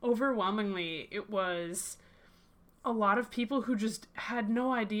that overwhelmingly it was a lot of people who just had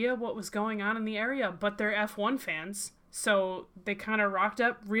no idea what was going on in the area, but they're F1 fans. So they kind of rocked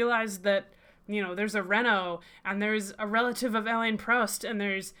up, realized that, you know, there's a Renault, and there's a relative of Alain Prost, and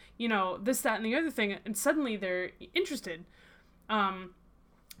there's, you know, this, that, and the other thing, and suddenly they're interested.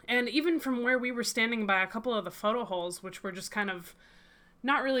 And even from where we were standing by a couple of the photo holes, which were just kind of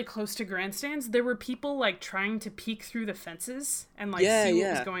not really close to grandstands, there were people, like, trying to peek through the fences and, like, see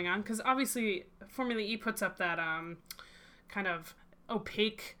what was going on. Because obviously Formula E puts up that kind of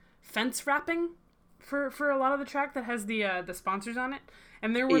opaque fence wrapping for a lot of the track that has the sponsors on it.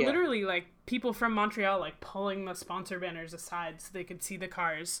 And there were literally, like, people from Montreal, like, pulling the sponsor banners aside so they could see the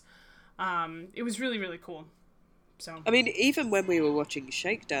cars. It was really, really cool. So, I mean, even when we were watching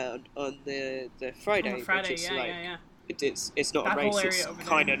Shakedown on the Friday, which is it's not that a race, whole it's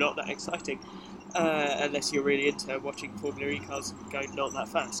kind of not that exciting, unless you're really into watching Formula E cars going not that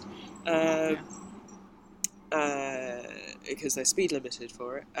fast, because they're speed limited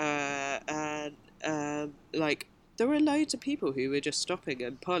for it, and like, there were loads of people who were just stopping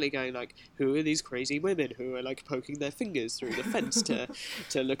and partly going like, who are these crazy women who are, like, poking their fingers through the fence to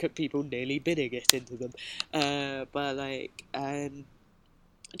look at people nearly bidding it into them, but like,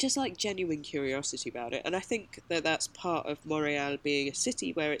 just like genuine curiosity about it. And I think that that's part of Montreal being a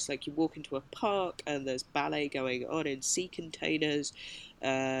city where it's like you walk into a park and there's ballet going on in sea containers,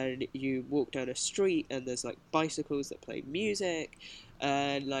 and you walk down a street and there's, like, bicycles that play music.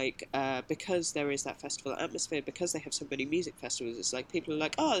 And, like, because there is that festival atmosphere, because they have so many music festivals, it's like people are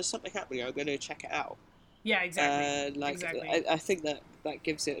like, oh, there's something happening, I'm going to check it out. Yeah, exactly. Exactly. I think that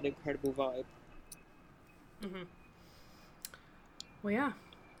gives it an incredible vibe. Mm-hmm. Well, yeah.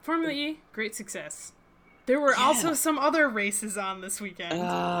 Formula E, great success. There were also some other races on this weekend.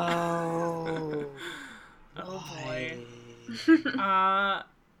 Oh. Boy.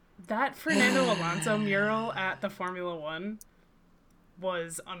 That Fernando Alonso mural at the Formula One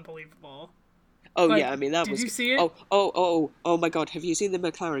was unbelievable. Oh, Like, yeah, I mean, that did was... you see it? Oh my god, have you seen the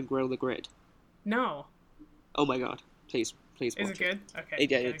McLaren grill the grid? No. Oh my god, please watch it. Is it good? Okay.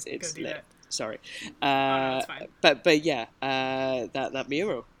 Yeah, it's do lit. that. Sorry. No, it's fine. But yeah, that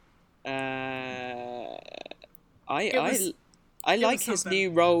mural. I like his something.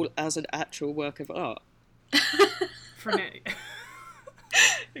 new role as an actual work of art. Fernando.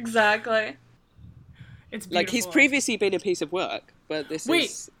 Exactly. It's beautiful. Like, he's previously been a piece of work, but this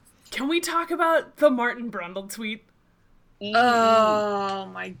is... Can we talk about the Martin Brundle tweet? Oh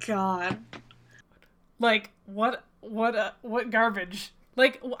my god. Like, what garbage?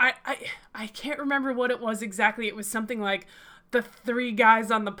 Like, I can't remember what it was exactly. It was something like the three guys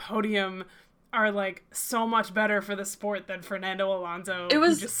on the podium are like so much better for the sport than Fernando Alonso, It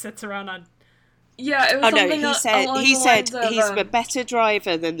was- who just sits around on. Yeah, it was Oh no, something he said along the lines of, he's a better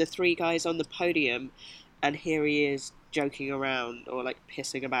driver than the three guys on the podium, and here he is joking around or like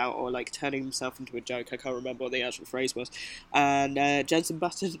pissing about or like turning himself into a joke. I can't remember what the actual phrase was. And Jensen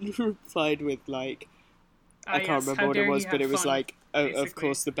Button replied with like, I can't remember what it was, but it was like, of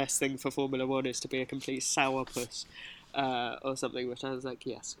course, the best thing for Formula One is to be a complete sourpuss, or something. Which I was like,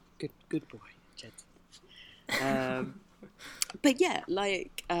 yes, good boy, Jensen. But yeah,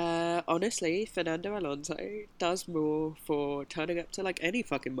 like, honestly, Fernando Alonso does more for turning up to, like, any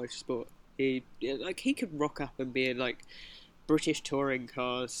fucking motorsport. He could rock up and be in, like, British touring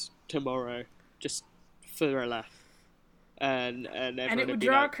cars tomorrow, just for a laugh. And it would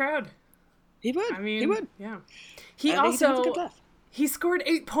draw a crowd. He would. I mean, he would. Yeah. He'd have a good laugh. He scored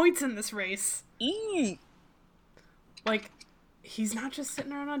 8 points in this race. Mm. Like, he's not just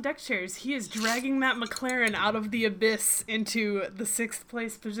sitting around on deck chairs. He is dragging that McLaren out of the abyss into the 6th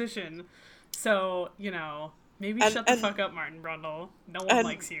place position. So, maybe shut the fuck up, Martin Brundle. No one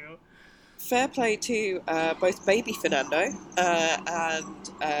likes you. Fair play to both baby Fernando and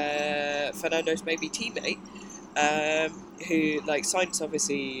Fernando's baby teammate, who, like, Sainz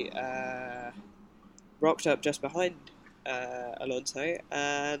obviously rocked up just behind Alonso,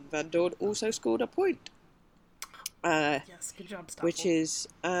 and Van Dorn also scored a point. Yes, good job, Stoffel. Which is,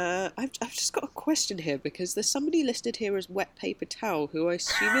 I've just got a question here, because there's somebody listed here as wet paper towel, who I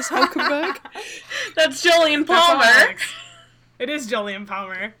assume is Hulkenberg. That's Jolyon Palmer. It is Jolyon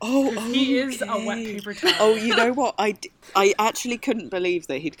Palmer. Oh, he is a wet paper towel. Oh, you know what? I actually couldn't believe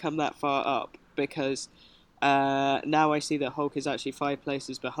that he'd come that far up, because now I see that Hulk is actually 5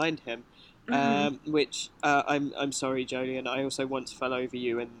 places behind him. Which I'm sorry, Jolyon. I also once fell over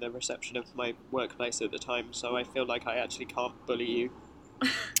you in the reception of my workplace at the time, so I feel like I actually can't bully you.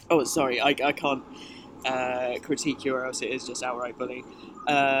 Oh, sorry, I can't critique you, or else it is just outright bullying.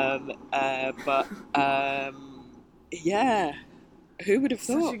 But yeah, who would have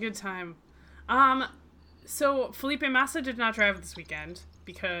thought? Such a good time. So Felipe Massa did not drive this weekend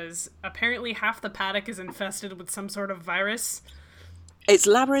because apparently half the paddock is infested with some sort of virus. It's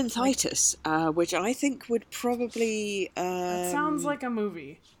labyrinthitis, which I think would probably... that sounds like a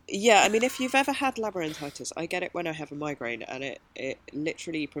movie. Yeah, I mean, if you've ever had labyrinthitis, I get it when I have a migraine, and it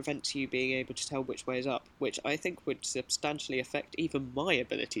literally prevents you being able to tell which way is up, which I think would substantially affect even my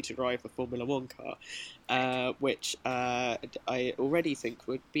ability to drive a Formula One car, which I already think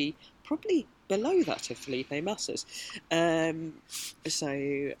would be probably below that of Felipe Massa's. Yeah,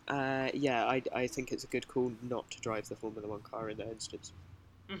 I think it's a good call not to drive the Formula One car in that instance.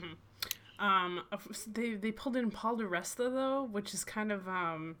 Mm-hmm. They pulled in Paul di Resta, though, which is kind of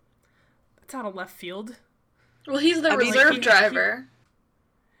it's out of left field. Well, he's the reserve driver.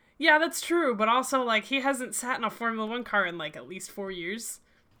 Yeah, that's true, but also, like, he hasn't sat in a Formula One car in, like, at least 4 years.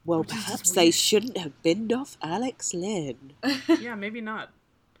 Well, perhaps they shouldn't have binned off Alex Lynn. Yeah, maybe not.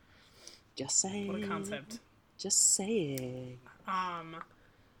 Just saying. What a concept. Just saying.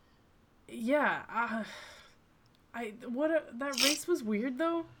 Yeah, that race was weird,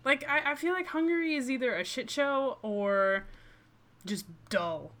 though. Like, I feel like Hungary is either a shit show or just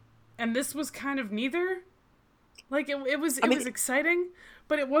dull. And this was kind of neither. Like, it was exciting,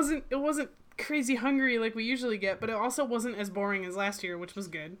 but it wasn't crazy Hungary like we usually get, but it also wasn't as boring as last year, which was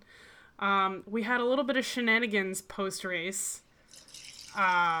good. We had a little bit of shenanigans post-race.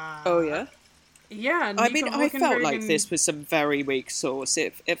 Oh, yeah? Yeah. I mean, I felt like this was some very weak sauce.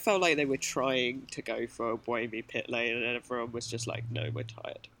 It felt like they were trying to go for a Buemi pit lane, and everyone was just like, no, we're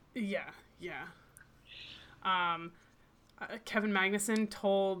tired. Yeah. Kevin Magnussen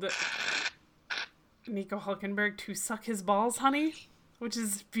told Nico Hulkenberg to suck his balls, honey, which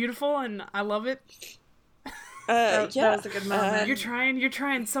is beautiful, and I love it. That was a good moment. You're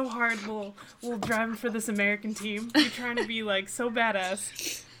trying so hard. We'll driving for this American team. You're trying to be like so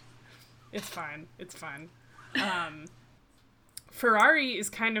badass. It's fine. Ferrari is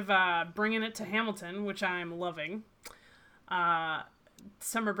kind of bringing it to Hamilton, which I'm loving.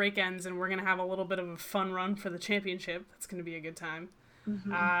 Summer break ends, and we're going to have a little bit of a fun run for the championship. That's going to be a good time.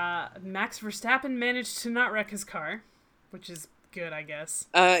 Mm-hmm. Max Verstappen managed to not wreck his car, which is good, I guess.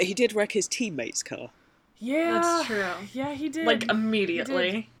 He did wreck his teammate's car. Yeah. That's true. Yeah, he did. Like,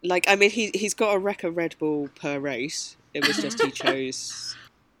 immediately. Like, I mean, he's got to wreck a Red Bull per race. It was just he chose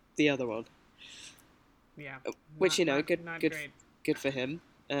the other one. Yeah. Which, not good for him.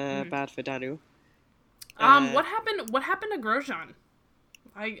 Bad for Daniel. What happened to Grosjean?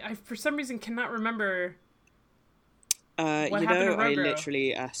 I for some reason cannot remember. What happened to I Rogro?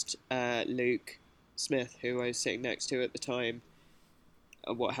 literally asked Luke Smith, who I was sitting next to at the time,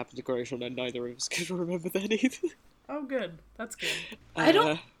 what happened to Grosjean, and neither of us could remember that either. Oh, good. That's good. I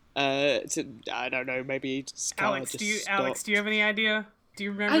don't. I don't know. Maybe Alex, do you have any idea? Do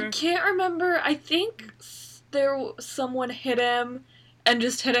you remember? I can't remember. I think someone hit him and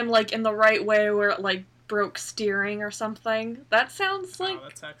just hit him like in the right way where it like broke steering or something. That sounds like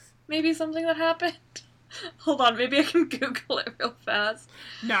that sucks. maybe something that happened. Hold on, maybe I can Google it real fast.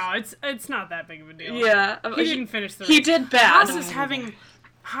 No, it's not that big of a deal. Yeah, he didn't finish the race. He did bad.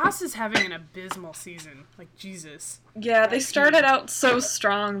 Haas is having an abysmal season. Like, Jesus. Yeah, they started out so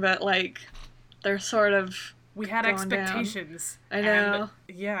strong that like they're sort of. We had expectations. Down. I know.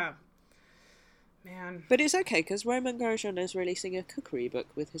 And, yeah. Man. But it's okay, because Roman Grosjean is releasing a cookery book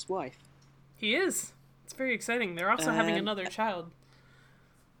with his wife. He is. It's very exciting. They're also having another child.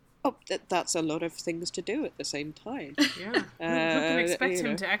 Oh, that's a lot of things to do at the same time. Yeah. Who can expect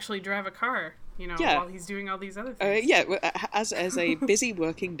him to actually drive a car, while he's doing all these other things? As a busy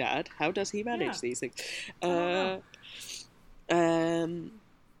working dad, how does he manage these things?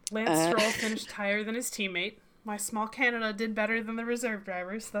 Lance Stroll finished higher than his teammate. My small Canada did better than the reserve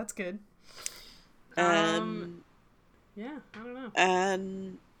drivers. That's good. Yeah, I don't know.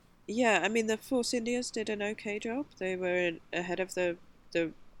 I mean, the Force Indians did an okay job. They were ahead of the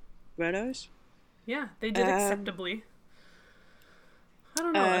Renaults. Yeah, they did acceptably. I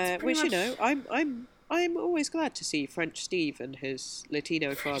don't know. Which I'm always glad to see French Steve and his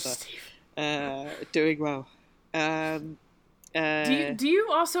Latino father doing well. Do you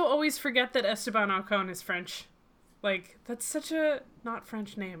also always forget that Esteban Ocon is French? Like, that's such a not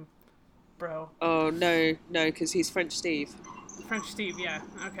French name, bro. Oh no, because he's French Steve. French Steve, yeah.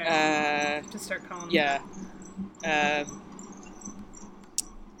 Okay. Just start calling him. Yeah.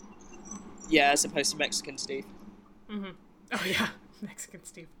 Yeah, as opposed to Mexican Steve. Mm-hmm. Oh yeah, Mexican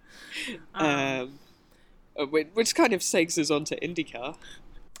Steve. Which kind of takes us on to IndyCar.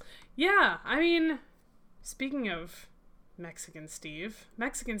 Yeah, I mean, speaking of Mexican Steve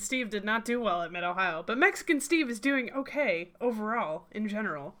did not do well at Mid-Ohio, but Mexican Steve is doing okay overall, in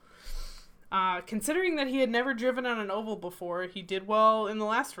general. Considering that he had never driven on an oval before, he did well in the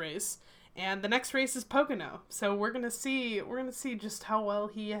last race, and the next race is Pocono. So we're gonna see just how well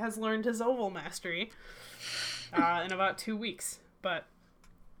he has learned his oval mastery in about 2 weeks. But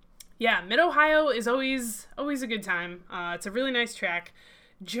yeah, Mid-Ohio is always a good time. It's a really nice track.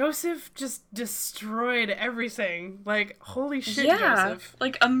 Joseph just destroyed everything. Like, holy shit, Joseph.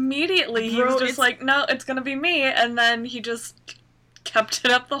 Like, immediately he was just like, no, it's gonna be me, and then he just kept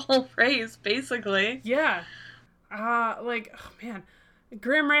it up the whole race, basically. Yeah. Oh man.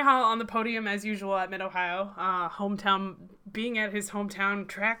 Graham Rahal on the podium as usual at Mid-Ohio. Hometown, being at his hometown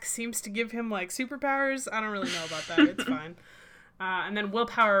track seems to give him, like, superpowers. I don't really know about that. It's fine. And then Will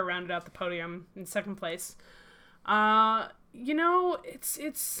Power rounded out the podium in second place. It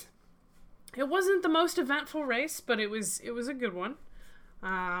wasn't the most eventful race, but it was a good one.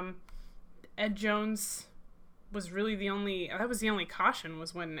 Ed Jones was really the only caution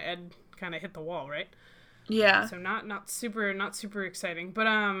was when Ed kind of hit the wall, right? Yeah. So not super exciting, but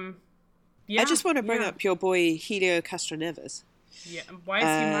I just want to bring up your boy Helio Castroneves. Yeah, why is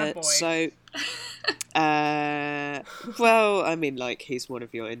he my boy? Well, I mean, like, he's one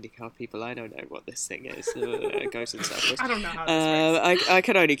of your IndyCar people. I don't know what this thing is. It goes in circles. I don't know how this works. I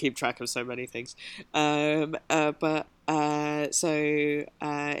can only keep track of so many things. Helio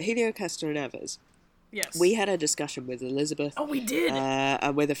Castroneves. Yes. We had a discussion with Elizabeth. Oh, we did.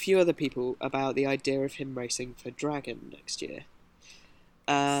 And with a few other people about the idea of him racing for Dragon next year.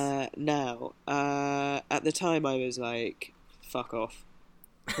 Now, at the time I was like, fuck off.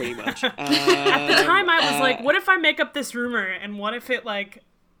 Pretty much. At the time I was like, what if I make up this rumor and what if it, like,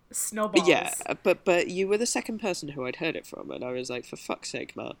 snowballs? Yeah, but you were the second person who I'd heard it from, and I was like, for fuck's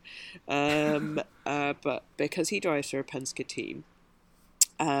sake, man. But because he drives for a Penske team,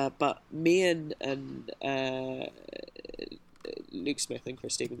 but me and Luke Smith and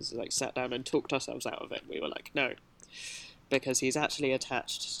Chris Stevens like sat down and talked ourselves out of it. We were like, no, because he's actually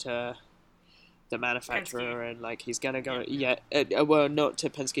attached to the manufacturer, Penske. And like he's gonna go, well, not to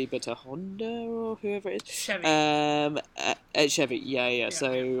Penske, but to Honda or whoever it is. Chevy. Chevy, yeah.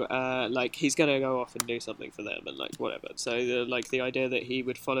 So, like he's gonna go off and do something for them, and like whatever. So, the idea that he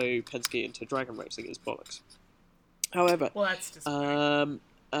would follow Penske into Dragon racing is bollocks. However, well, that's just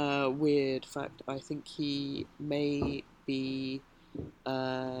weird fact. I think he may be.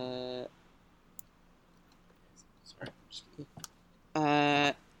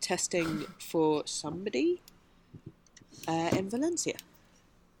 Testing for somebody in Valencia.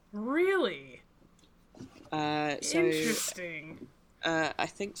 Really? Interesting. I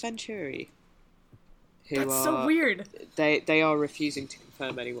think Venturi. That's so weird. They are refusing to confirm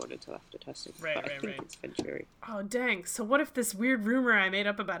confirm anyone until after testing. Right, but I right, think right. it's Venturi. Oh, dang. So what if this weird rumor I made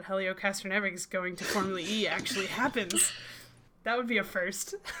up about Helio Castroneves going to Formula E actually happens? That would be a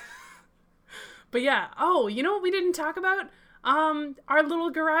first. But yeah. Oh, you know what we didn't talk about? Our little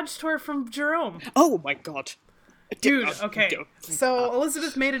garage tour from Jerome. Oh my god. Dude, okay. So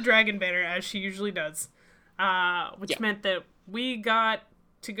Elizabeth made a dragon banner, as she usually does. Which meant that we got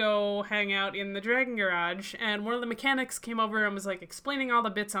to go hang out in the dragon garage, and one of the mechanics came over and was like explaining all the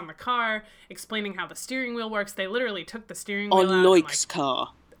bits on the car, explaining how the steering wheel works. They literally took the steering wheel on out Loic's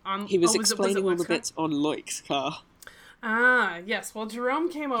car. He was was explaining all the Loic's car? bits on Loic's car. Ah, yes. Well,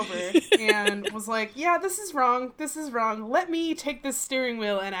 Jerome came over and was like, yeah, this is wrong. Let me take this steering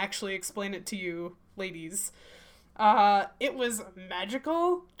wheel and actually explain it to you, ladies. It was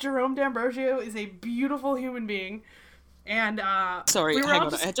magical. Jerome D'Ambrosio is a beautiful human being. And, Sorry, we were hang all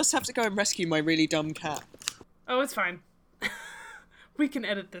on. I just have to go and rescue my really dumb cat. Oh, it's fine. We can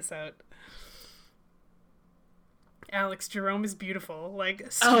edit this out. Alex, Jerome is beautiful.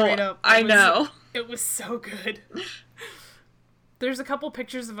 Like, straight up. I know. It was so good. There's a couple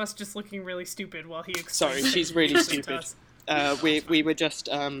pictures of us just looking really stupid while he explains. Sorry, she's really to stupid. us. We were just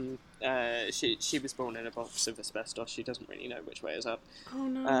she was born in a box of asbestos. She doesn't really know which way is up. Oh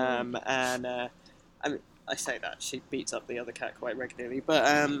no. I mean, I say that she beats up the other cat quite regularly, but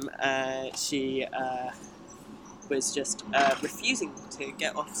she was just refusing to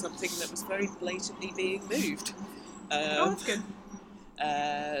get off something that was very blatantly being moved. Oh, that's good.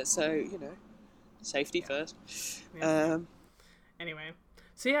 So you know, safety first. Yeah. Anyway,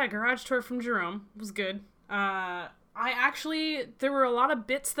 so yeah, garage tour from Jerome was good. There were a lot of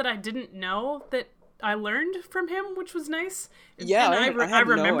bits that I didn't know that I learned from him, which was nice. Yeah, and I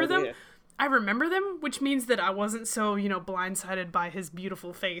remember no them. idea. I remember them, which means that I wasn't so, blindsided by his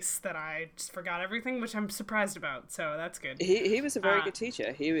beautiful face that I just forgot everything, which I'm surprised about. So that's good. He was a very good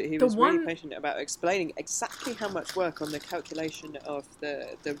teacher. He was really patient about explaining exactly how much work on the calculation of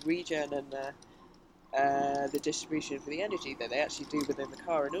the regen and the distribution for the energy that they actually do within the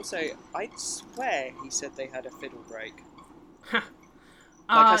car. And also, I swear he said they had a fiddle brake.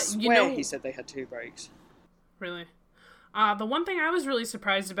 I swear he said they had 2 brakes. Really? The one thing I was really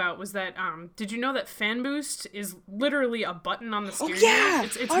surprised about was that, did you know that fan boost is literally a button on the steering wheel? Yeah!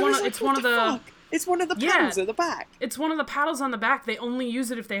 It's one of the paddles at the back. It's one of the paddles on the back. They only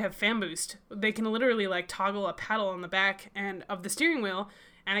use it if they have fan boost. They can literally toggle a paddle on the back and of the steering wheel,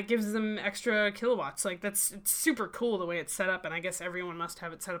 and it gives them extra kilowatts. It's super cool the way it's set up, and I guess everyone must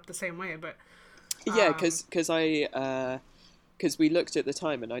have it set up the same way. But yeah, because we looked at the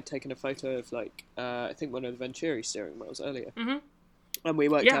time and I'd taken a photo of I think one of the Venturi steering wheels earlier, and we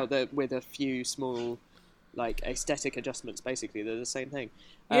worked out that with a few small aesthetic adjustments, basically they're the same thing.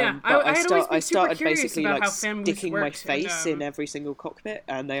 Yeah, but I started curious basically about how fan boost sticking my worked, face in every single cockpit,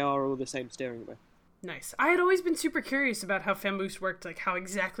 and they are all the same steering wheel. Nice. I had always been super curious about how fan boost worked, how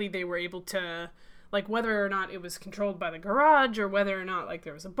exactly they were able to, whether or not it was controlled by the garage or whether or not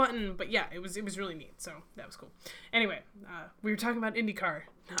there was a button. But yeah, it was really neat. So that was cool. Anyway, we were talking about IndyCar.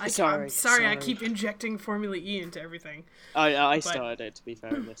 I'm sorry. I keep injecting Formula E into everything. I started it, to be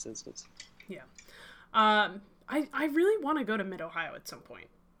fair, in this instance. Yeah. I really want to go to Mid-Ohio at some point.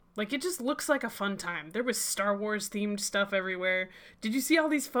 It just looks like a fun time. There was Star Wars themed stuff everywhere. Did you see all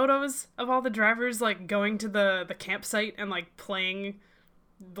these photos of all the drivers going to the campsite and playing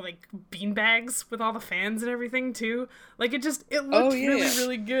beanbags with all the fans and everything too? It looked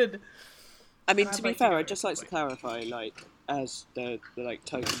really good. I mean, to be fair, I'd just like to clarify, as the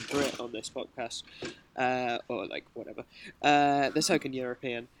token Brit on this podcast, or whatever, the token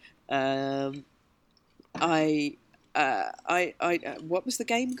European, what was the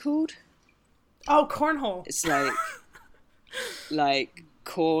game called? Oh, cornhole. It's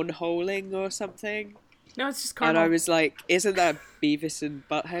cornholing or something. No, it's just cornhole. And I was like, isn't that Beavis and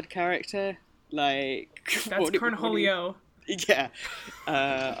Butthead character? That's Cornholio. Yeah.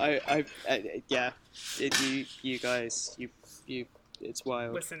 You guys, it's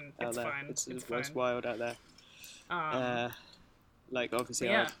wild. Listen, out it's there. fine. It's wild out there. Obviously,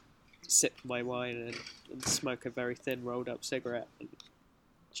 yeah. I'd sip my wine and smoke a very thin rolled up cigarette and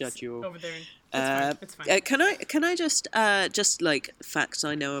judge you all. Over there. It's fine. Can I just facts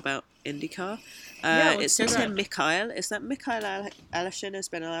I know about IndyCar? It says here Mikhail. Is that Mikhail Alishin has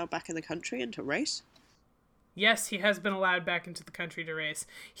been allowed back in the country and to race? Yes, he has been allowed back into the country to race.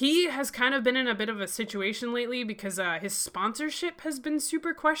 He has kind of been in a bit of a situation lately because his sponsorship has been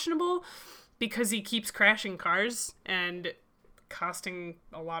super questionable because he keeps crashing cars and costing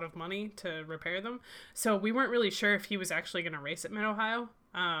a lot of money to repair them. So we weren't really sure if he was actually going to race at Mid-Ohio,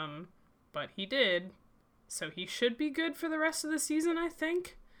 but he did. so he should be good for the rest of the season, I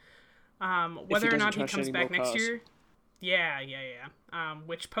think. Whether or not he comes back next year. Yeah.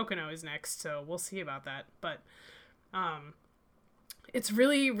 Which Pocono is next, so we'll see about that. But it's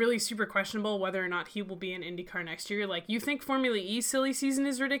really, really super questionable whether or not he will be in IndyCar next year. Like, you think Formula E silly season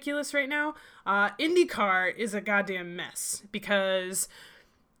is ridiculous right now? IndyCar is a goddamn mess, because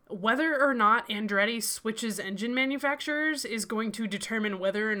whether or not Andretti switches engine manufacturers is going to determine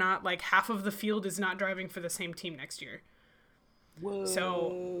whether or not, like, half of the field is not driving for the same team next year. Whoa.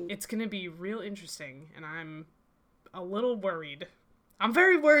 So it's going to be real interesting, and I'm a little worried. I'm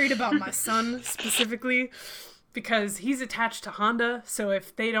very worried about my son specifically, because he's attached to Honda. So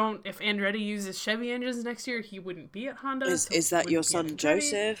if Andretti uses Chevy engines next year, he wouldn't be at Honda. Is that your son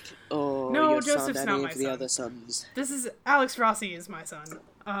Joseph, or no, your Joseph's son not any my of the son. other sons? This is Alex Rossi is my son.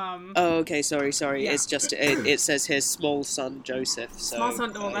 Oh, okay, sorry. Yeah. It's just it says his small son Joseph. So, Small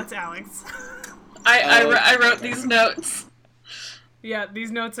son. Oh, that's Alex. I wrote these notes. Yeah,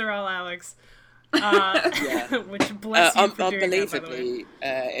 these notes are all Alex. Yeah. Which bless you for doing that, by the way. Unbelievably,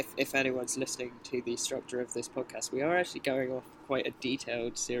 if anyone's listening to the structure of this podcast, we are actually going off quite a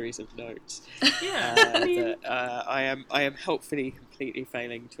detailed series of notes. Yeah, I mean, that I am helpfully completely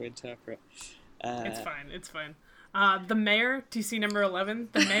failing to interpret. It's fine. The mayor, TC number 11.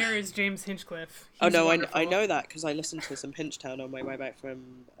 The mayor is James Hinchcliffe. Oh He's no, wonderful. I know that because I listened to some Hinchtown on my way back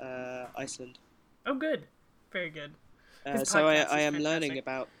from Iceland. Oh, good, very good. His So podcast I is am learning fantastic.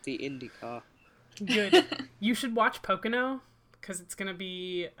 about the IndyCar. Good. You should watch Pocono, because it's gonna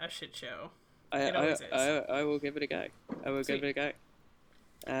be a shit show. It always is. I will give it a go. Give it a go.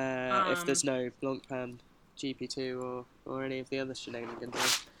 If there's no Blancpain GP2 or any of the other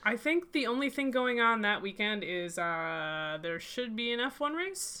shenanigans. I think the only thing going on that weekend is there should be an F1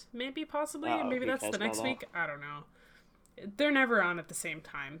 race, maybe, possibly. Oh, Maybe who that's cares the next about week. I don't know. They're never on at the same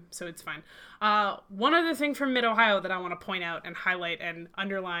time, so it's fine. One other thing from Mid-Ohio that I want to point out and highlight and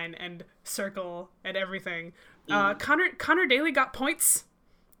underline and circle and everything. Connor Daly got points.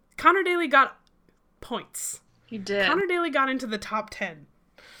 Connor Daly got points. He did. Connor Daly got into the top 10.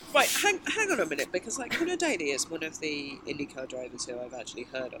 Right, hang on a minute, because like Connor Daly is one of the IndyCar drivers who I've actually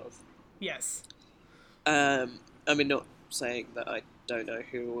heard of. Yes. I mean, not saying that I don't know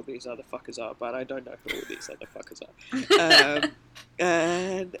who all these other fuckers are, but I don't know who all these other fuckers are.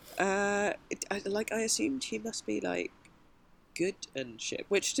 I assumed he must be like good and shit.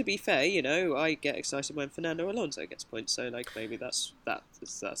 Which, to be fair, you know, I get excited when Fernando Alonso gets points. So like maybe that's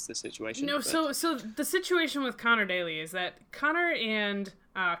the situation. No, but... so the situation with Connor Daly is that Connor and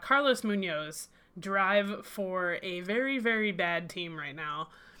Carlos Munoz drive for a very, very bad team right now.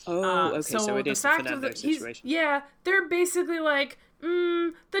 Oh, okay, so it the is the fact Fernando of situation. Yeah, they're basically like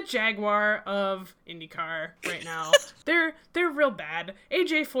the Jaguar of IndyCar right now. they're real bad.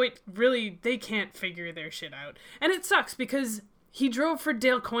 AJ Foyt, really, they can't figure their shit out. And it sucks because he drove for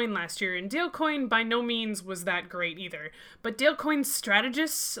Dale Coyne last year, and Dale Coyne by no means was that great either. But Dale Coyne's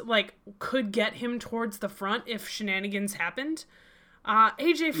strategists, like, could get him towards the front if shenanigans happened.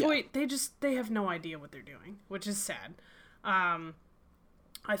 AJ Foyt, they have no idea what they're doing, which is sad.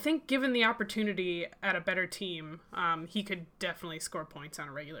 I think given the opportunity at a better team, he could definitely score points on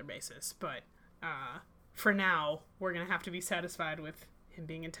a regular basis. But for now, we're going to have to be satisfied with him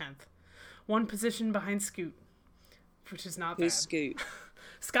being in 10th. One position behind Scoot, which is not Who's bad. Scoot?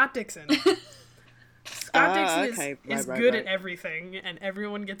 Scott Dixon. Scott Dixon is right, good right. at everything, and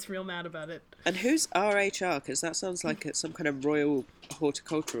everyone gets real mad about it. And who's RHR? Because that sounds like it's some kind of royal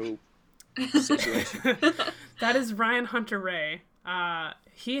horticultural situation. That is Ryan Hunter-Reay.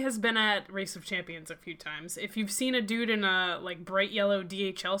 He has been at Race of Champions a few times. If you've seen a dude in a like bright yellow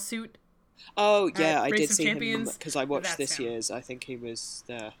DHL suit. Oh yeah, I Race did of see Champions, him because I watched that's this him. year's. I think he was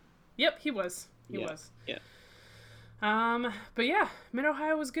there. Yep, he was. He was. Yeah. But yeah,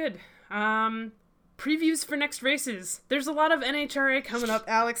 Mid-Ohio was good. Previews for next races. There's a lot of NHRA coming up.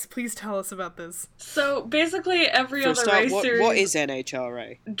 Alex, please tell us about this. So basically every For a other start, race what series is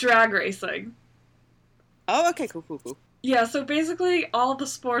NHRA? drag racing. Oh, okay, cool. Yeah, so basically all the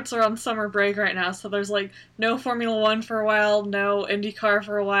sports are on summer break right now, so there's like no Formula 1 for a while, no IndyCar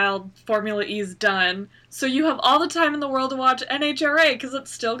for a while, Formula E's done. So you have all the time in the world to watch NHRA, because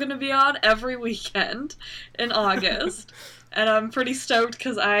it's still going to be on every weekend in August. And I'm pretty stoked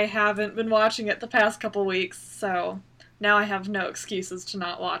because I haven't been watching it the past couple weeks, so now I have no excuses to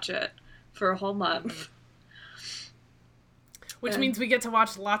not watch it for a whole month. Which means we get to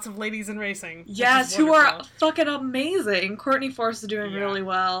watch lots of ladies in racing. Yes, who are fucking amazing. Courtney Force is doing really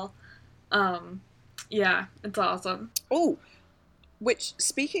well. Yeah, it's awesome. Oh, which,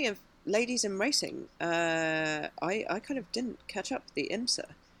 speaking of ladies in racing, I kind of didn't catch up the IMSA.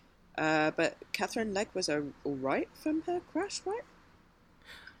 But Catherine Legg was all right from her crash, right?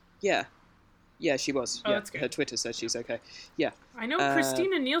 Yeah. Yeah, she was. Oh, yeah, that's good. Her Twitter says she's okay. Yeah. I know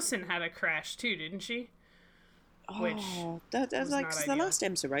Christina Nielsen had a crash too, didn't she? Which that's was like not 'cause the ideal. last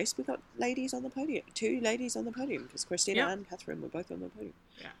IMSA race, we got ladies on the podium. 2 ladies on the podium, because Christina Yep. and Catherine were both on the podium.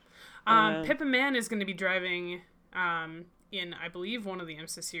 Yeah. Pippa Mann is going to be driving in, I believe, one of the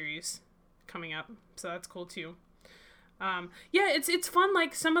IMSA series coming up, so that's cool too. Yeah, it's fun.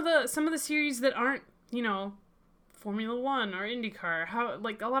 Like some of the series that aren't, Formula One or IndyCar, how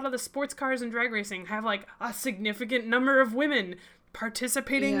like a lot of the sports cars and drag racing have like a significant number of women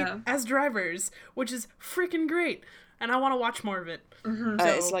participating as drivers, which is freaking great, and I want to watch more of it. Mm-hmm. So,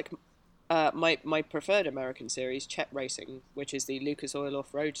 It's like my preferred American series, Chet Racing, which is the Lucas Oil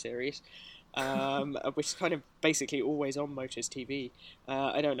Off-Road series, which is kind of basically always on Motors TV.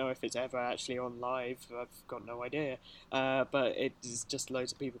 I don't know if it's ever actually on live. I've got no idea. But it's just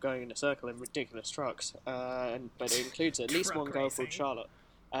loads of people going in a circle in ridiculous trucks. But it includes at least Truck one girl racing. called Charlotte,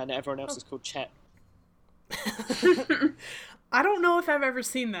 and everyone else is called Chet. I don't know if I've ever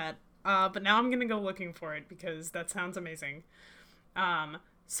seen that, but now I'm gonna go looking for it because that sounds amazing.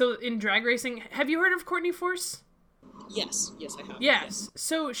 So in drag racing, have you heard of Courtney Force? Yes, I have. Yes.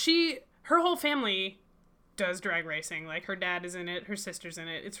 So her whole family does drag racing. Like her dad is in it, her sister's in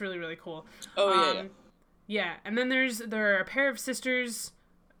it. It's really, really cool. Oh yeah. Yeah, and then there are a pair of sisters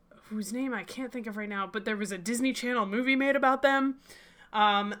whose name I can't think of right now, but there was a Disney Channel movie made about them.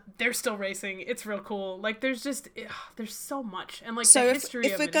 They're still racing. It's real cool. Like there's so much, and like So the history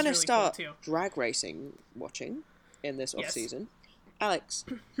if of we're it is gonna really start cool too. drag racing watching in this off Yes. season, Alex,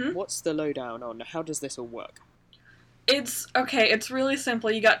 what's the lowdown on how does this all work? It's really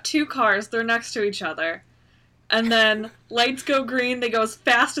simple. You got 2 cars, they're next to each other. And then lights go green, they go as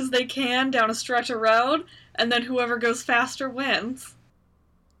fast as they can down a stretch of road, and then whoever goes faster wins.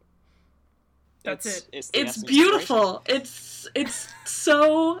 That's it. the It's essence of beautiful. It's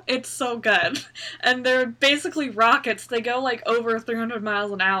so good. And they're basically rockets. They go like over 300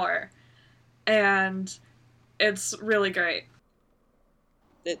 miles an hour. And it's really great.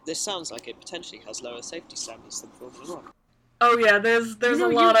 This sounds like it potentially has lower safety standards than Formula 1. Oh yeah, there's a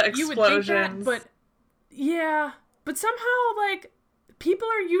lot of You would think explosions. that, but somehow like people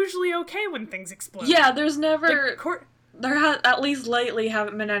are usually okay when things explode. yeah, there's never Like, there at least lately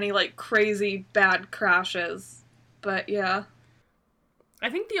haven't been any like crazy bad crashes. But yeah.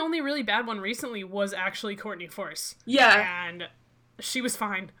 I think the only really bad one recently was actually Courtney Force. Yeah. And she was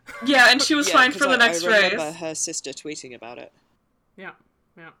fine. Yeah, and she was fine for the next I remember race. her sister tweeting about it. Yeah.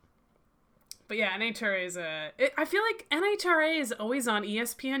 But yeah, NHRA is I feel like NHRA is always on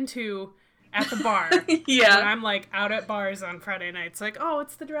ESPN2 at the bar. Yeah. When I'm like out at bars on Friday nights, like, oh,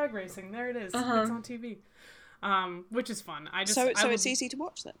 it's the drag racing. There it is. Uh-huh. It's on TV. Which is fun. So it's easy to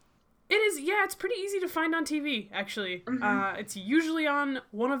watch then? It is, yeah, it's pretty easy to find on TV, actually. Mm-hmm. It's usually on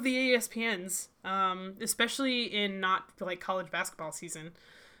one of the ESPNs, especially in not, like, college basketball season.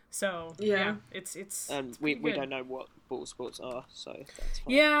 So, yeah it's And we don't know what ball sports are, so that's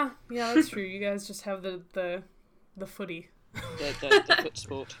fine. Yeah, that's true. You guys just have the footy. The foot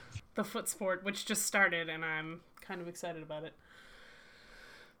sport. The foot sport, which just started, and I'm kind of excited about it.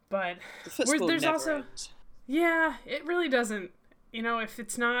 But The foot sport there's never also... ends. Yeah, it really doesn't. If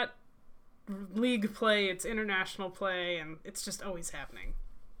it's not league play, it's international play, and it's just always happening,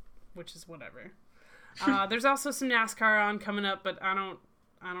 which is whatever. There's also some NASCAR on coming up, but I don't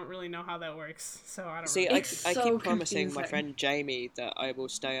really know how that works, so I don't See, really... I so keep promising my confusing. friend Jamie that I will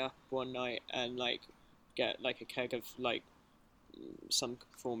stay up one night and like get like a keg of like some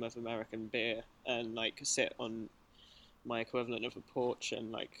form of American beer and like sit on my equivalent of a porch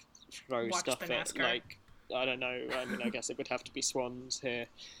and like throw Watch stuff the at NASCAR. like I don't know. I mean, I guess it would have to be swans here.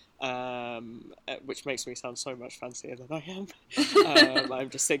 Which makes me sound so much fancier than I am. I'm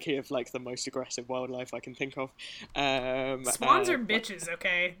just thinking of like the most aggressive wildlife I can think of. Swans are bitches,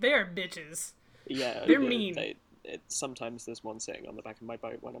 okay? They are bitches. Yeah, They're mean. Sometimes there's one sitting on the back of my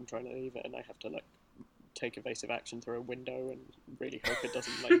boat when I'm trying to leave it, and I have to like take evasive action through a window and really hope it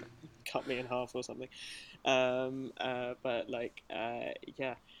doesn't like cut me in half or something. But like,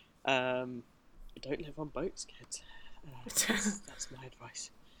 yeah. Don't live on boats, kids. That's my advice.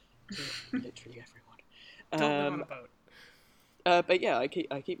 To literally everyone. Don't live on a boat. But yeah, I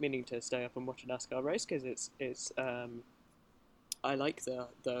keep meaning to stay up and watch a NASCAR race because it's I like the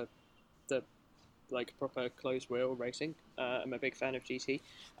like proper closed wheel racing. I'm a big fan of GT.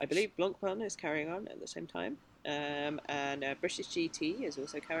 I believe Blancpain is carrying on at the same time, and British GT is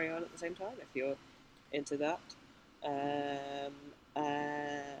also carrying on at the same time. If you're into that, yeah.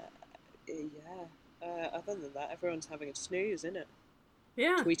 Other than that, everyone's having a snooze, isn't it?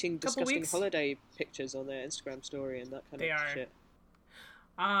 Yeah. tweeting couple disgusting weeks. holiday pictures on their Instagram story and that kind They of are. shit.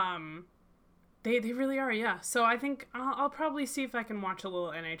 They really are, yeah. So I think I'll probably see if I can watch a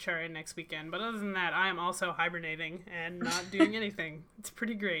little NHRA next weekend. But other than that, I am also hibernating and not doing anything. It's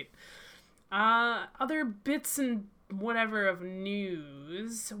pretty great. Other bits and whatever of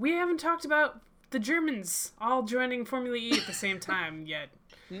news. We haven't talked about the Germans all joining Formula E at the same time yet.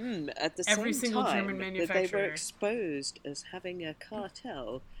 At the Every same single time German that they manufacturer. were exposed as having a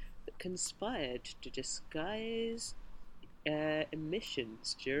cartel that conspired to disguise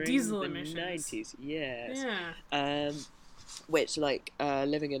emissions during Diesel the emissions. 90s. Yes. Yeah. Which, like,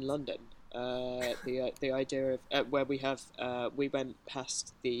 living in London, the idea of where we went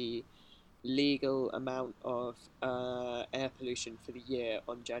past the legal amount of air pollution for the year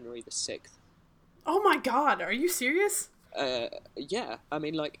on January the 6th. Oh my god, are you serious? Yeah, I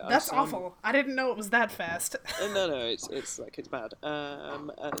mean, like, That's awful. I didn't know it was that fast. no, it's bad.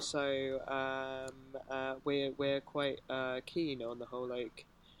 We're quite keen on the whole, like,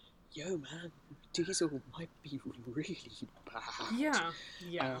 yo man, diesel might be really bad. Yeah.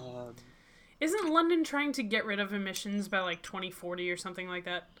 Isn't London trying to get rid of emissions by like 2040 or something like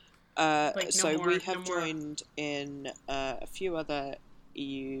that? We have joined in a few other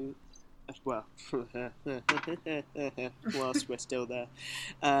EU, well, whilst we're still there,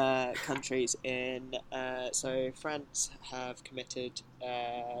 countries in. So France have committed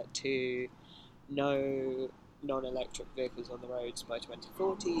to no non-electric vehicles on the roads by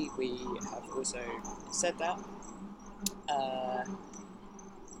 2040. We have also said that. I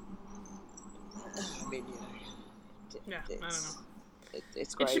mean, Yeah, I don't know.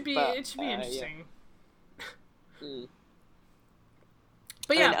 It's great. It should be interesting. Yeah.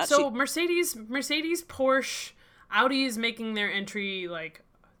 But yeah, actually, so Mercedes, Porsche, Audi is making their entry like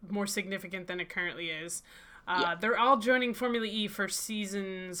more significant than it currently is. They're all joining Formula E for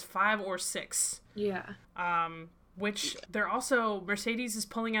seasons 5 or 6. Yeah. Which they're also Mercedes is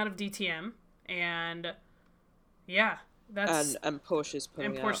pulling out of DTM, and yeah, that's and Porsche's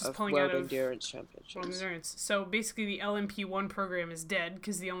pulling out of World Endurance Championships. World Endurance. So basically, the LMP1 program is dead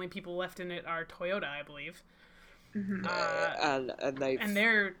because the only people left in it are Toyota, I believe. Mm-hmm.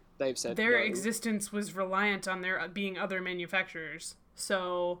 They've said their no. existence was reliant on there being other manufacturers.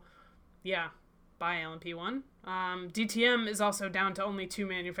 So, yeah, buy LMP1. DTM is also down to only 2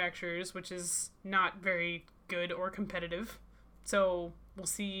 manufacturers, which is not very good or competitive. So we'll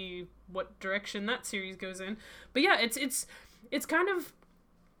see what direction that series goes in. But yeah, it's kind of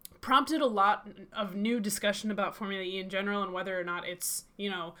prompted a lot of new discussion about Formula E in general and whether or not it's,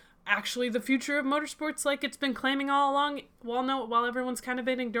 actually the future of motorsports like it's been claiming all along while everyone's kind of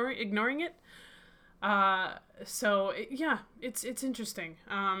been ignoring it. It's interesting.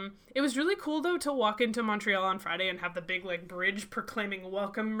 It was really cool though to walk into Montreal on Friday and have the big like bridge proclaiming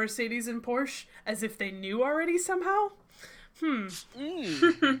 "Welcome Mercedes and Porsche" as if they knew already somehow.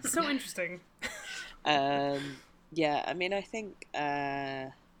 So interesting. Yeah, I mean, I think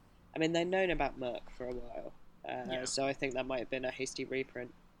they've known about Merck for a while, so I think that might have been a hasty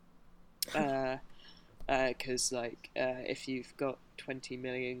reprint. Because if you've got 20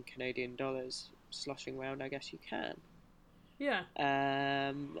 million Canadian dollars sloshing around, I guess you can. Yeah.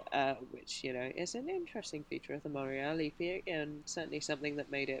 Which is an interesting feature of the Montreal EP, and certainly something that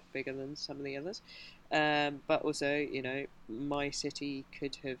made it bigger than some of the others. But also, my city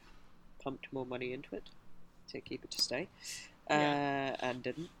could have pumped more money into it to keep it to stay, and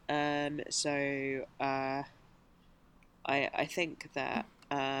didn't. I think that.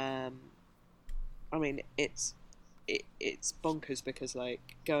 It's bonkers because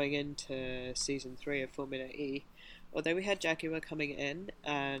going into season 3 of Formula E, although we had Jaguar coming in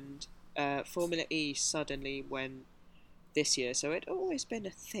and Formula E suddenly went this year, so it'd always been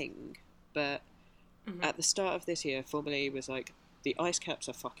a thing, but at the start of this year, Formula E was like, the ice caps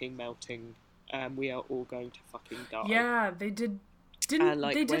are fucking melting and we are all going to fucking die. Yeah, they did. Did a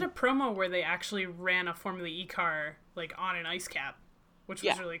promo where they actually ran a Formula E car on an ice cap, which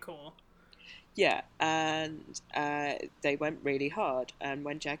was really cool. Yeah, and they went really hard. And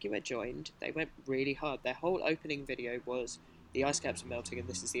when Jaguar joined, they went really hard. Their whole opening video was, the ice caps are melting and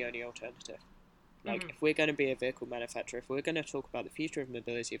this is the only alternative. If we're going to be a vehicle manufacturer, if we're going to talk about the future of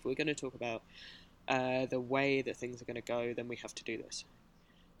mobility, if we're going to talk about the way that things are going to go, then we have to do this.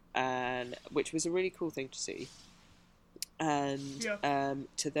 And which was a really cool thing to see. And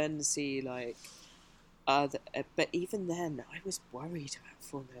to then see, but even then, I was worried about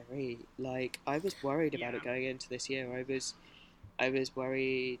Formula E. I was worried about it going into this year. I was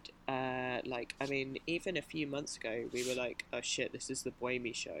worried. Even a few months ago, we were like, "Oh shit, this is the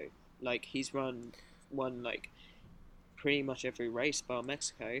Buemi show." He's won pretty much every race bar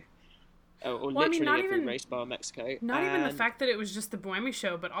Mexico. Or Well, I mean, literally not every even- race bar Mexico. Not even the And- fact that it was just the Buemi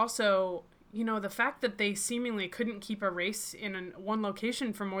show, but also, you know, the fact that they seemingly couldn't keep a race in one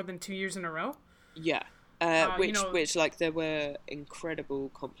location for more than 2 years in a row. Yeah. you know- Which, like, there were incredible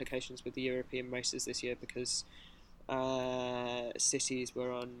complications with the European races this year because cities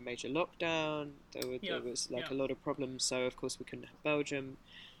were on major lockdown. There was, like, a lot of problems, so, of course, we couldn't have Belgium.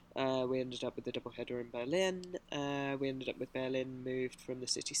 We ended up with the doubleheader in Berlin. We ended up with Berlin moved from the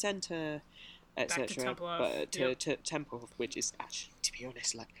city centre, etc. Back to Tempelhof. But to Tempelhof, which is actually, to be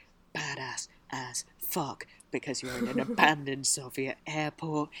honest, like, badass as fuck, because you're in an abandoned Soviet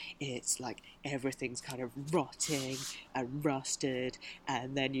airport. It's like everything's kind of rotting and rusted,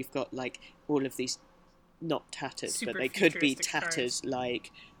 and then you've got like all of these, not tattered, Super but they could be futuristic tatters, cars.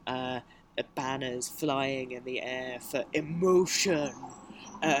 like banners flying in the air for emotion.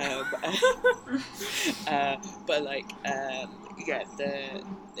 But like yeah, the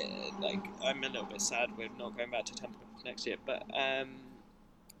like, I'm a little bit sad we're not going back to Temple next year, but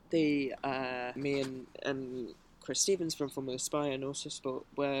me and Chris Stevens from Formula Spy and also Sport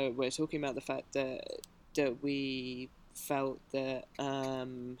were talking about the fact that we felt that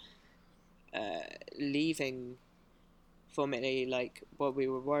leaving Formula E, like, what we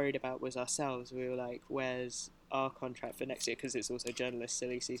were worried about was ourselves. We were like, where's our contract for next year? Because it's also journalist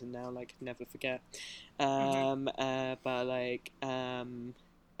silly season now, like, never forget. But like and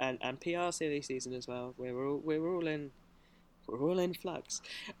PR silly season as well. We were all in flux,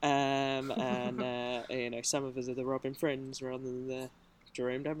 and you know, some of us are the Robin Friends rather than the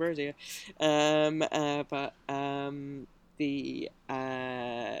Jerome D'Ambrosio, but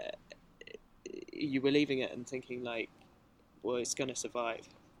you were leaving it and thinking like, well, it's gonna survive.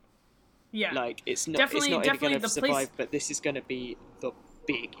 Yeah. Like, it's not Definitely only going to the survive, place- but this is going to be the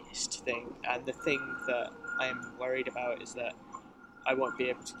biggest thing. And the thing that I'm worried about is that I won't be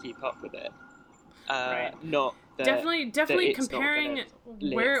able to keep up with it. Right. Not that Definitely that it's not comparing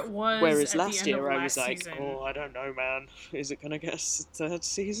gonna where live. it was Whereas at last the end year of I was last like, season. oh, I don't know, man. Is it going to get a third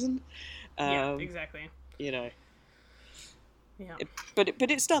season? Yeah, exactly. You know. Yeah. But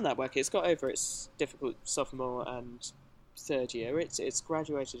it's done that work. It's got over its difficult sophomore and third year. It's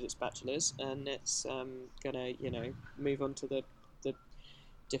graduated its bachelor's, and it's gonna, you know, move on to the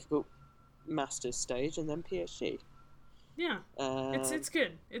difficult master's stage and then PhD. Yeah. It's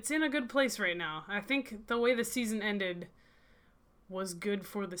good. It's in a good place right now. I think the way the season ended was good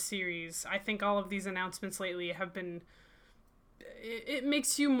for the series. I think all of these announcements lately have been it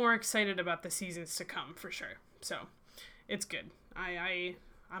makes you more excited about the seasons to come, for sure. So, it's good.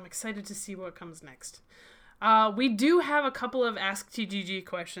 I'm excited to see what comes next. We do have a couple of Ask TGG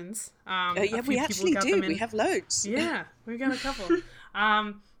questions. Yeah, we actually do. We have loads. Yeah, we got a couple.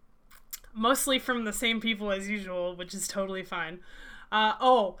 Mostly from the same people as usual, which is totally fine.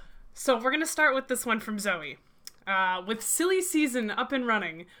 So we're going to start with this one from Zoe. With silly season up and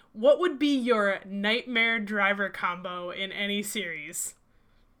running, what would be your nightmare driver combo in any series?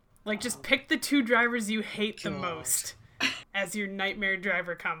 Like, just pick the two drivers you hate the most as your nightmare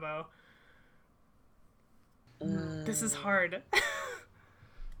driver combo. This is hard.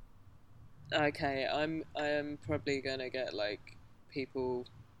 Okay, I'm probably gonna get like people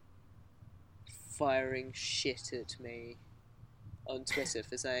firing shit at me on Twitter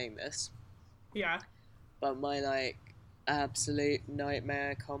for saying this, Yeah. but my like absolute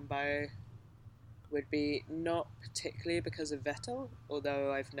nightmare combo would be not particularly because of Vettel,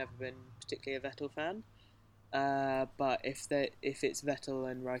 although I've never been particularly a Vettel fan. But if it's Vettel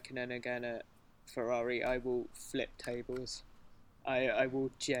and Raikkonen again at Ferrari, I will flip tables. I will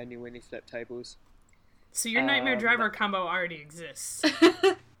genuinely flip tables. So your nightmare driver combo already exists.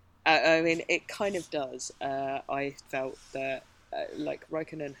 I mean, it kind of does. I felt that like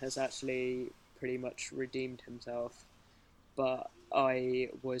Raikkonen has actually pretty much redeemed himself, but I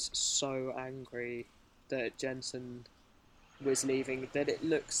was so angry that Jensen was leaving that it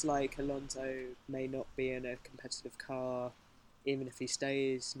looks like Alonso may not be in a competitive car, even if he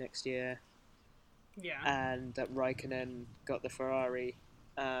stays next year. Yeah. And that Raikkonen got the Ferrari.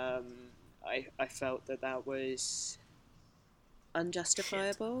 I felt that was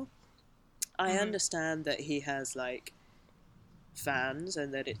unjustifiable. I understand that he has like fans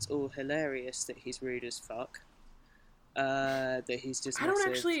and that it's all hilarious that he's rude as fuck, that he's dismissive, I don't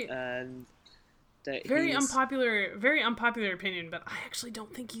actually. and that Very he's... unpopular opinion, but I actually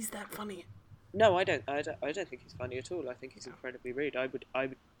don't think he's that funny. No, I don't think he's funny at all. I think he's incredibly rude. I would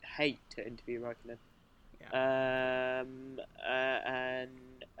hate to interview Raikkonen. Yeah. And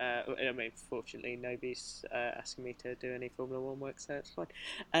I mean, fortunately, nobody's asking me to do any Formula One work, so it's fine.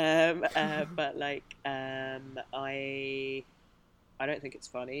 But like, I don't think it's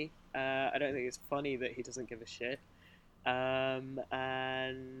funny. I don't think it's funny that he doesn't give a shit. And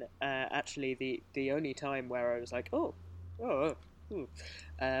actually, the only time where I was like, was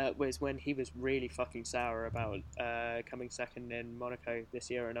when he was really fucking sour about coming second in Monaco this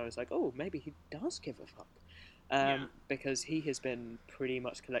year, and I was like, oh, maybe he does give a fuck. Because he has been pretty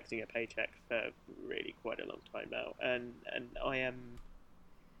much collecting a paycheck for really quite a long time now, and I am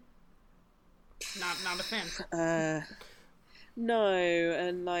not a fan. No,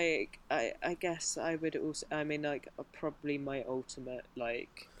 and like I guess I would also. I mean, like probably my ultimate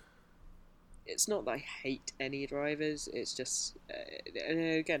like. It's not that I hate any drivers. It's just, and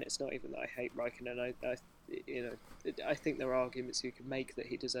again, it's not even that I hate Raikkonen. I think there are arguments you could make that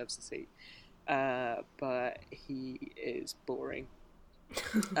he deserves the seat. But he is boring,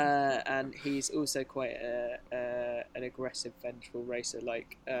 and he's also quite an aggressive, vengeful racer.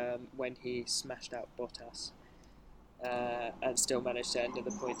 Like when he smashed out Bottas, and still managed to end in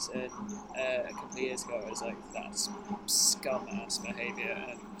the points a couple of years ago, I was like, that's scum-ass behaviour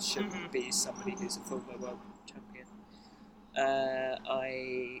and shouldn't be somebody who's a Formula World Champion.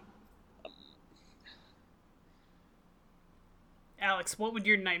 Alex, what would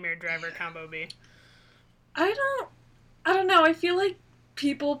your nightmare driver combo be? I don't know. I feel like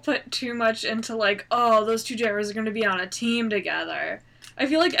people put too much into like, oh, those two drivers are going to be on a team together. I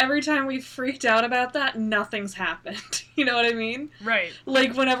feel like every time we freaked out about that, nothing's happened. You know what I mean? Right.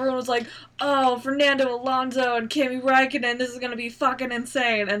 Like when everyone was like, oh, Fernando Alonso and Kimi Raikkonen, this is going to be fucking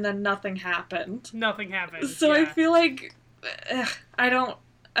insane, and then nothing happened. Nothing happened. So I feel like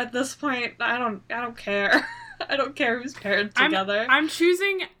at this point, I don't care. I don't care who's paired together. I'm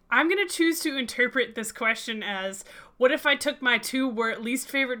going to choose to interpret this question as, what if I took my two least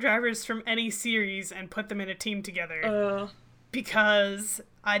favorite drivers from any series and put them in a team together? Because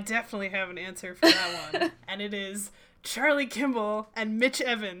I definitely have an answer for that one. And it is Charlie Kimball and Mitch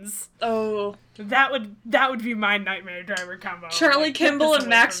Evans. Oh. That would be my nightmare driver combo. Charlie Kimball and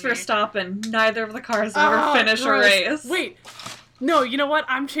Max Verstappen. Neither of the cars ever finish a race. Wait. No, you know what?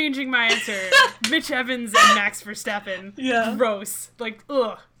 I'm changing my answer. Mitch Evans and Max Verstappen. Yeah. Gross. Like,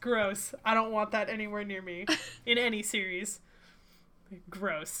 ugh, gross. I don't want that anywhere near me. In any series.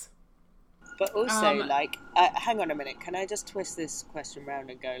 Gross. But also, hang on a minute. Can I just twist this question round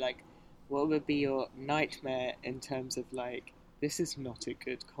and go, like, what would be your nightmare in terms of, like, this is not a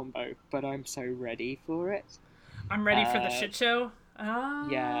good combo, but I'm so ready for it? I'm ready for the shit show?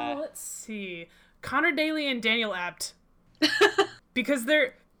 Yeah. Let's see. Connor Daly and Daniel Abt. Because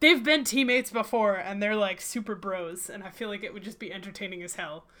they've been teammates before, and they're, like, super bros, and I feel like it would just be entertaining as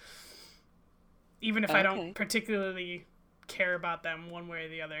hell. Even if I don't particularly care about them one way or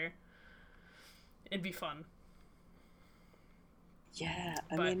the other. It'd be fun. Yeah,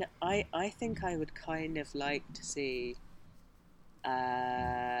 I mean, I think I would kind of like to see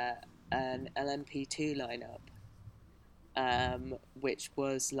an LMP2 lineup, which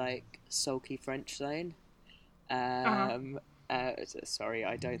was like sulky French zone. Sorry,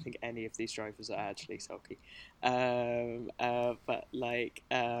 I don't think any of these drivers are actually sulky. But like,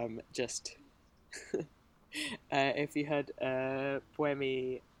 just if you had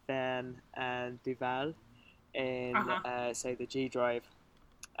Buemi, Van and Duval in say the G drive,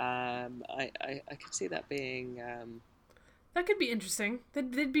 I could see that being that could be interesting.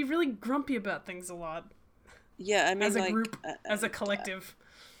 They'd be really grumpy about things a lot. Yeah, I mean, as a like, group, as a collective.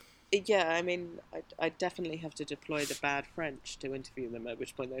 Yeah, I mean, I'd definitely have to deploy the bad French to interview them, at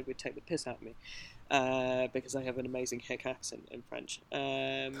which point they would take the piss out of me, because I have an amazing hick accent in French,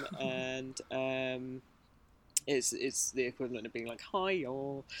 it's the equivalent of being like, hi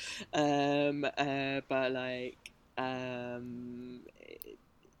y'all, but like,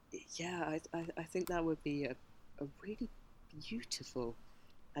 yeah, I think that would be a really beautiful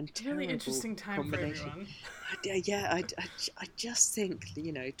and terrible really interesting time for everyone. I just think,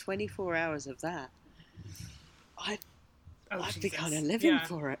 24 hours of that, I'd be kind of living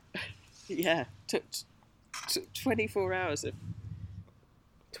for it. Yeah, 24 hours of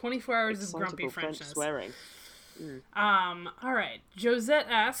 24 hours of grumpy Frenchness. French swearing. All right. Josette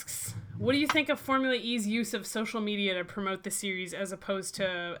asks, what do you think of Formula E's use of social media to promote the series as opposed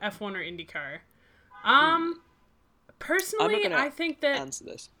to F1 or IndyCar? Personally, I think that... answer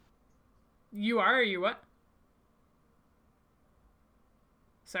this. You are, or you what?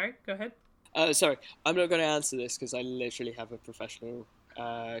 Sorry, go ahead. Sorry, I'm not going to answer this because I literally have a professional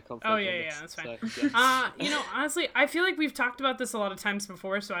conflict. Oh, yeah, that's fine. So, yeah. Honestly, I feel like we've talked about this a lot of times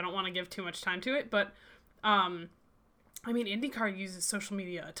before, so I don't want to give too much time to it, but I mean, IndyCar uses social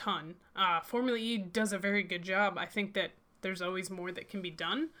media a ton. Formula E does a very good job. I think that there's always more that can be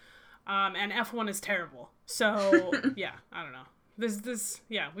done. And F1 is terrible. So, yeah, I don't know.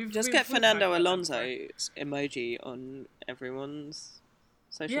 We've get Fernando talked about that Alonso's emoji on everyone's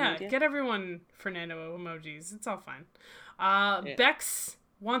social media. Yeah, get everyone Fernando emojis. It's all fine. Bex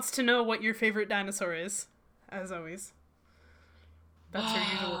wants to know what your favorite dinosaur is, as always. That's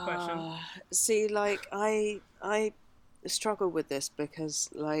her usual question. See, like, I struggle with this because,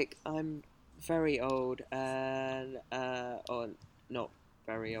 like, I'm very old and, or not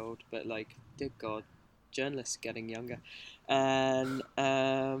very old, but, like, dear God, journalists getting younger. And,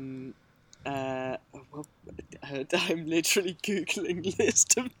 I'm literally Googling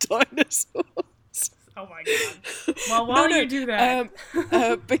list of dinosaurs. Oh my God. Well, while you do that...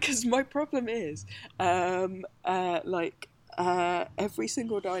 because my problem is, every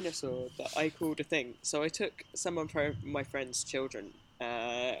single dinosaur that I called a thing. So I took some of my friends' children,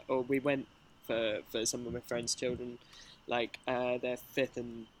 or we went for some of my friends' children, like their 5th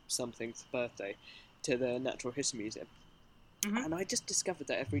and somethingth birthday, to the Natural History Museum. Mm-hmm. And I just discovered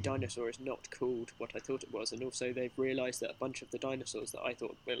that every dinosaur is not called what I thought it was, and also they've realised that a bunch of the dinosaurs that I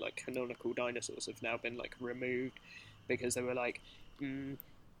thought were like canonical dinosaurs have now been like removed because they were like,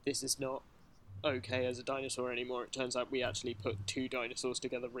 this is not okay as a dinosaur anymore. It turns out we actually put 2 dinosaurs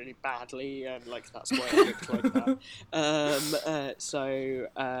together really badly, and like that's why it looked like that.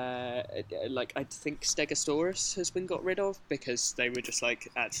 Like I think Stegosaurus has been got rid of because they were just like,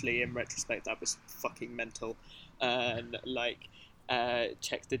 actually in retrospect that was fucking mental, and like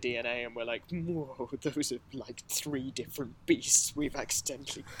checked the DNA and we're like, whoa, those are like 3 different beasts we've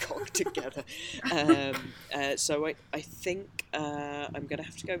accidentally cocked together. So I think I'm going to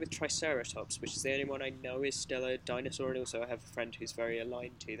have to go with Triceratops, which is the only one I know is still a dinosaur, and also I have a friend who's very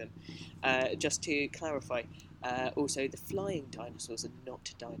aligned to them. Just to clarify, also the flying dinosaurs are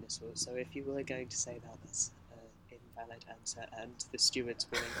not dinosaurs, so if you were going to say that, that's an invalid answer, and the stewards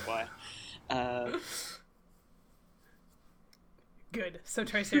will inquire. Good. So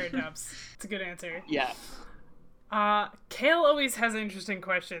Triceratops. It's a good answer. Yeah. Kale always has interesting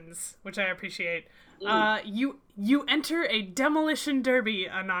questions, which I appreciate. You enter a demolition derby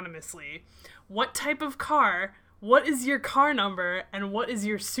anonymously. What type of car? What is your car number? And what is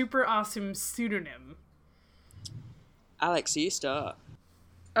your super awesome pseudonym? Alex, you start.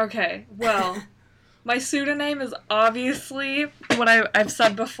 Okay, well, my pseudonym is obviously what I've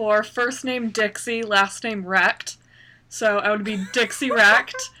said before. First name Dixie, last name Wrecked. So I would be Dixie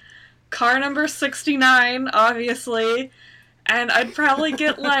Wrecked. Car number 69, obviously. And I'd probably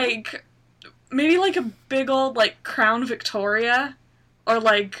get, like, maybe, like, a big old, like, Crown Victoria. Or,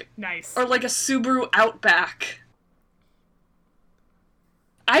 like... Nice. Or, like, a Subaru Outback.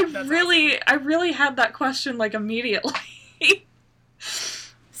 I really had that question, like, immediately.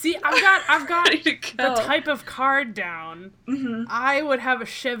 See, I've got Ready to go. the type of car down. Mm-hmm. I would have a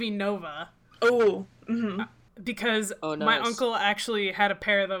Chevy Nova. Oh, mm-hmm. Because my uncle actually had a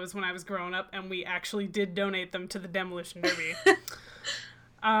pair of those when I was growing up, and we actually did donate them to the Demolition Derby.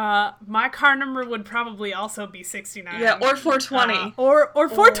 My car number would probably also be 69. Yeah, or 420. Or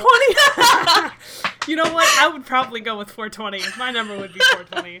 420. You know what? I would probably go with 420. My number would be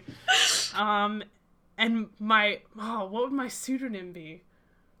 420. And what would my pseudonym be?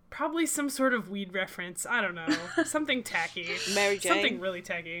 Probably some sort of weed reference. I don't know. Something tacky. Mary Jane? Something really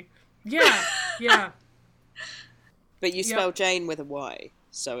tacky. Yeah, yeah. But you spell Jane with a Y,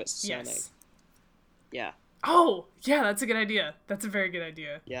 so it's a surname. Yes. Yeah. Oh, yeah, that's a good idea. That's a very good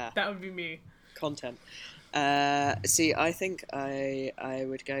idea. Yeah. That would be me. Content. See, I think I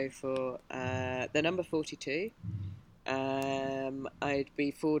would go for the number 42. I'd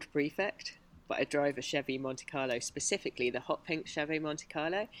be Ford Prefect, but I'd drive a Chevy Monte Carlo, specifically the hot pink Chevy Monte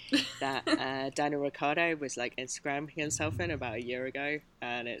Carlo that Daniel Ricciardo was like Instagramming himself in about a year ago,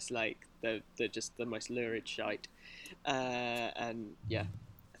 and it's like the just the most lurid shite. And yeah,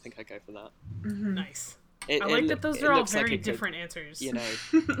 I think I'd go for that. Mm-hmm. Nice. I like that those are all very different answers. You know,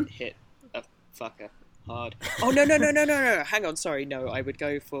 hit a fucker hard. Oh, no. Hang on, sorry. No, I would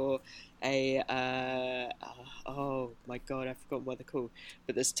go for a, oh my god, I've forgotten what they're called.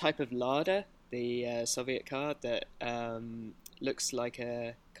 But this type of Lada, the Soviet car that looks like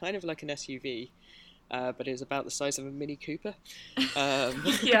kind of like an SUV, but is about the size of a Mini Cooper.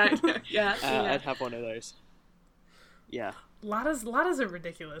 Yeah. I'd have one of those. Yeah. Ladas are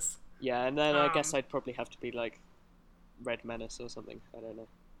ridiculous. Yeah, and then I guess I'd probably have to be like Red Menace or something. I don't know.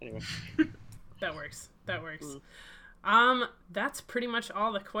 Anyway. That works. That's pretty much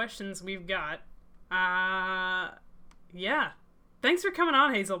all the questions we've got. Yeah. Thanks for coming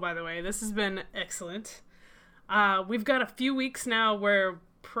on, Hazel, by the way. This has been excellent. We've got a few weeks now where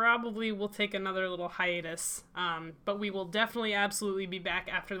probably we'll take another little hiatus, but we will definitely absolutely be back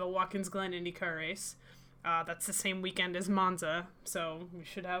after the Watkins Glen IndyCar race. That's the same weekend as Monza, so we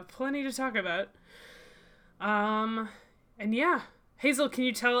should have plenty to talk about. And yeah, Hazel, can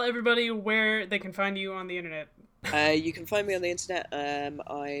you tell everybody where they can find you on the internet? You can find me on the internet.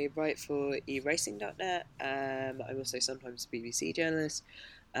 I write for eracing.net. I'm also sometimes a BBC journalist.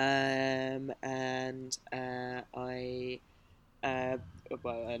 And and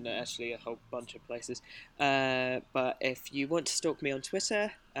actually a whole bunch of places. But if you want to stalk me on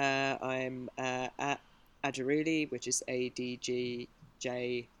Twitter, I'm at Adjaruli, which is ADGJARULI,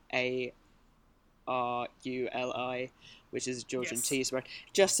 which is a Georgian cheese word.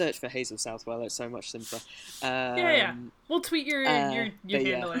 Just search for Hazel Southwell; it's so much simpler. We'll tweet your handle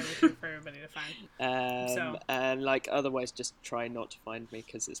and everything for everybody to find. And otherwise, just try not to find me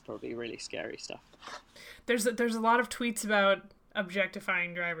because it's probably really scary stuff. There's a lot of tweets about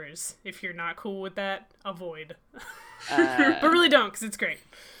objectifying drivers. If you're not cool with that, avoid. But really don't, because it's great.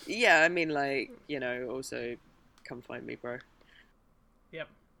 Yeah, I mean, also come find me, bro. Yep.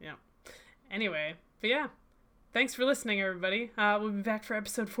 Anyway, but yeah, thanks for listening, everybody. We'll be back for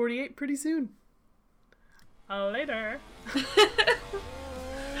episode 48 pretty soon. Later. You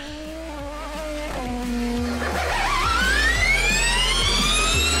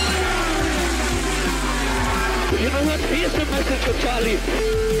know what? Here's a message for Charlie.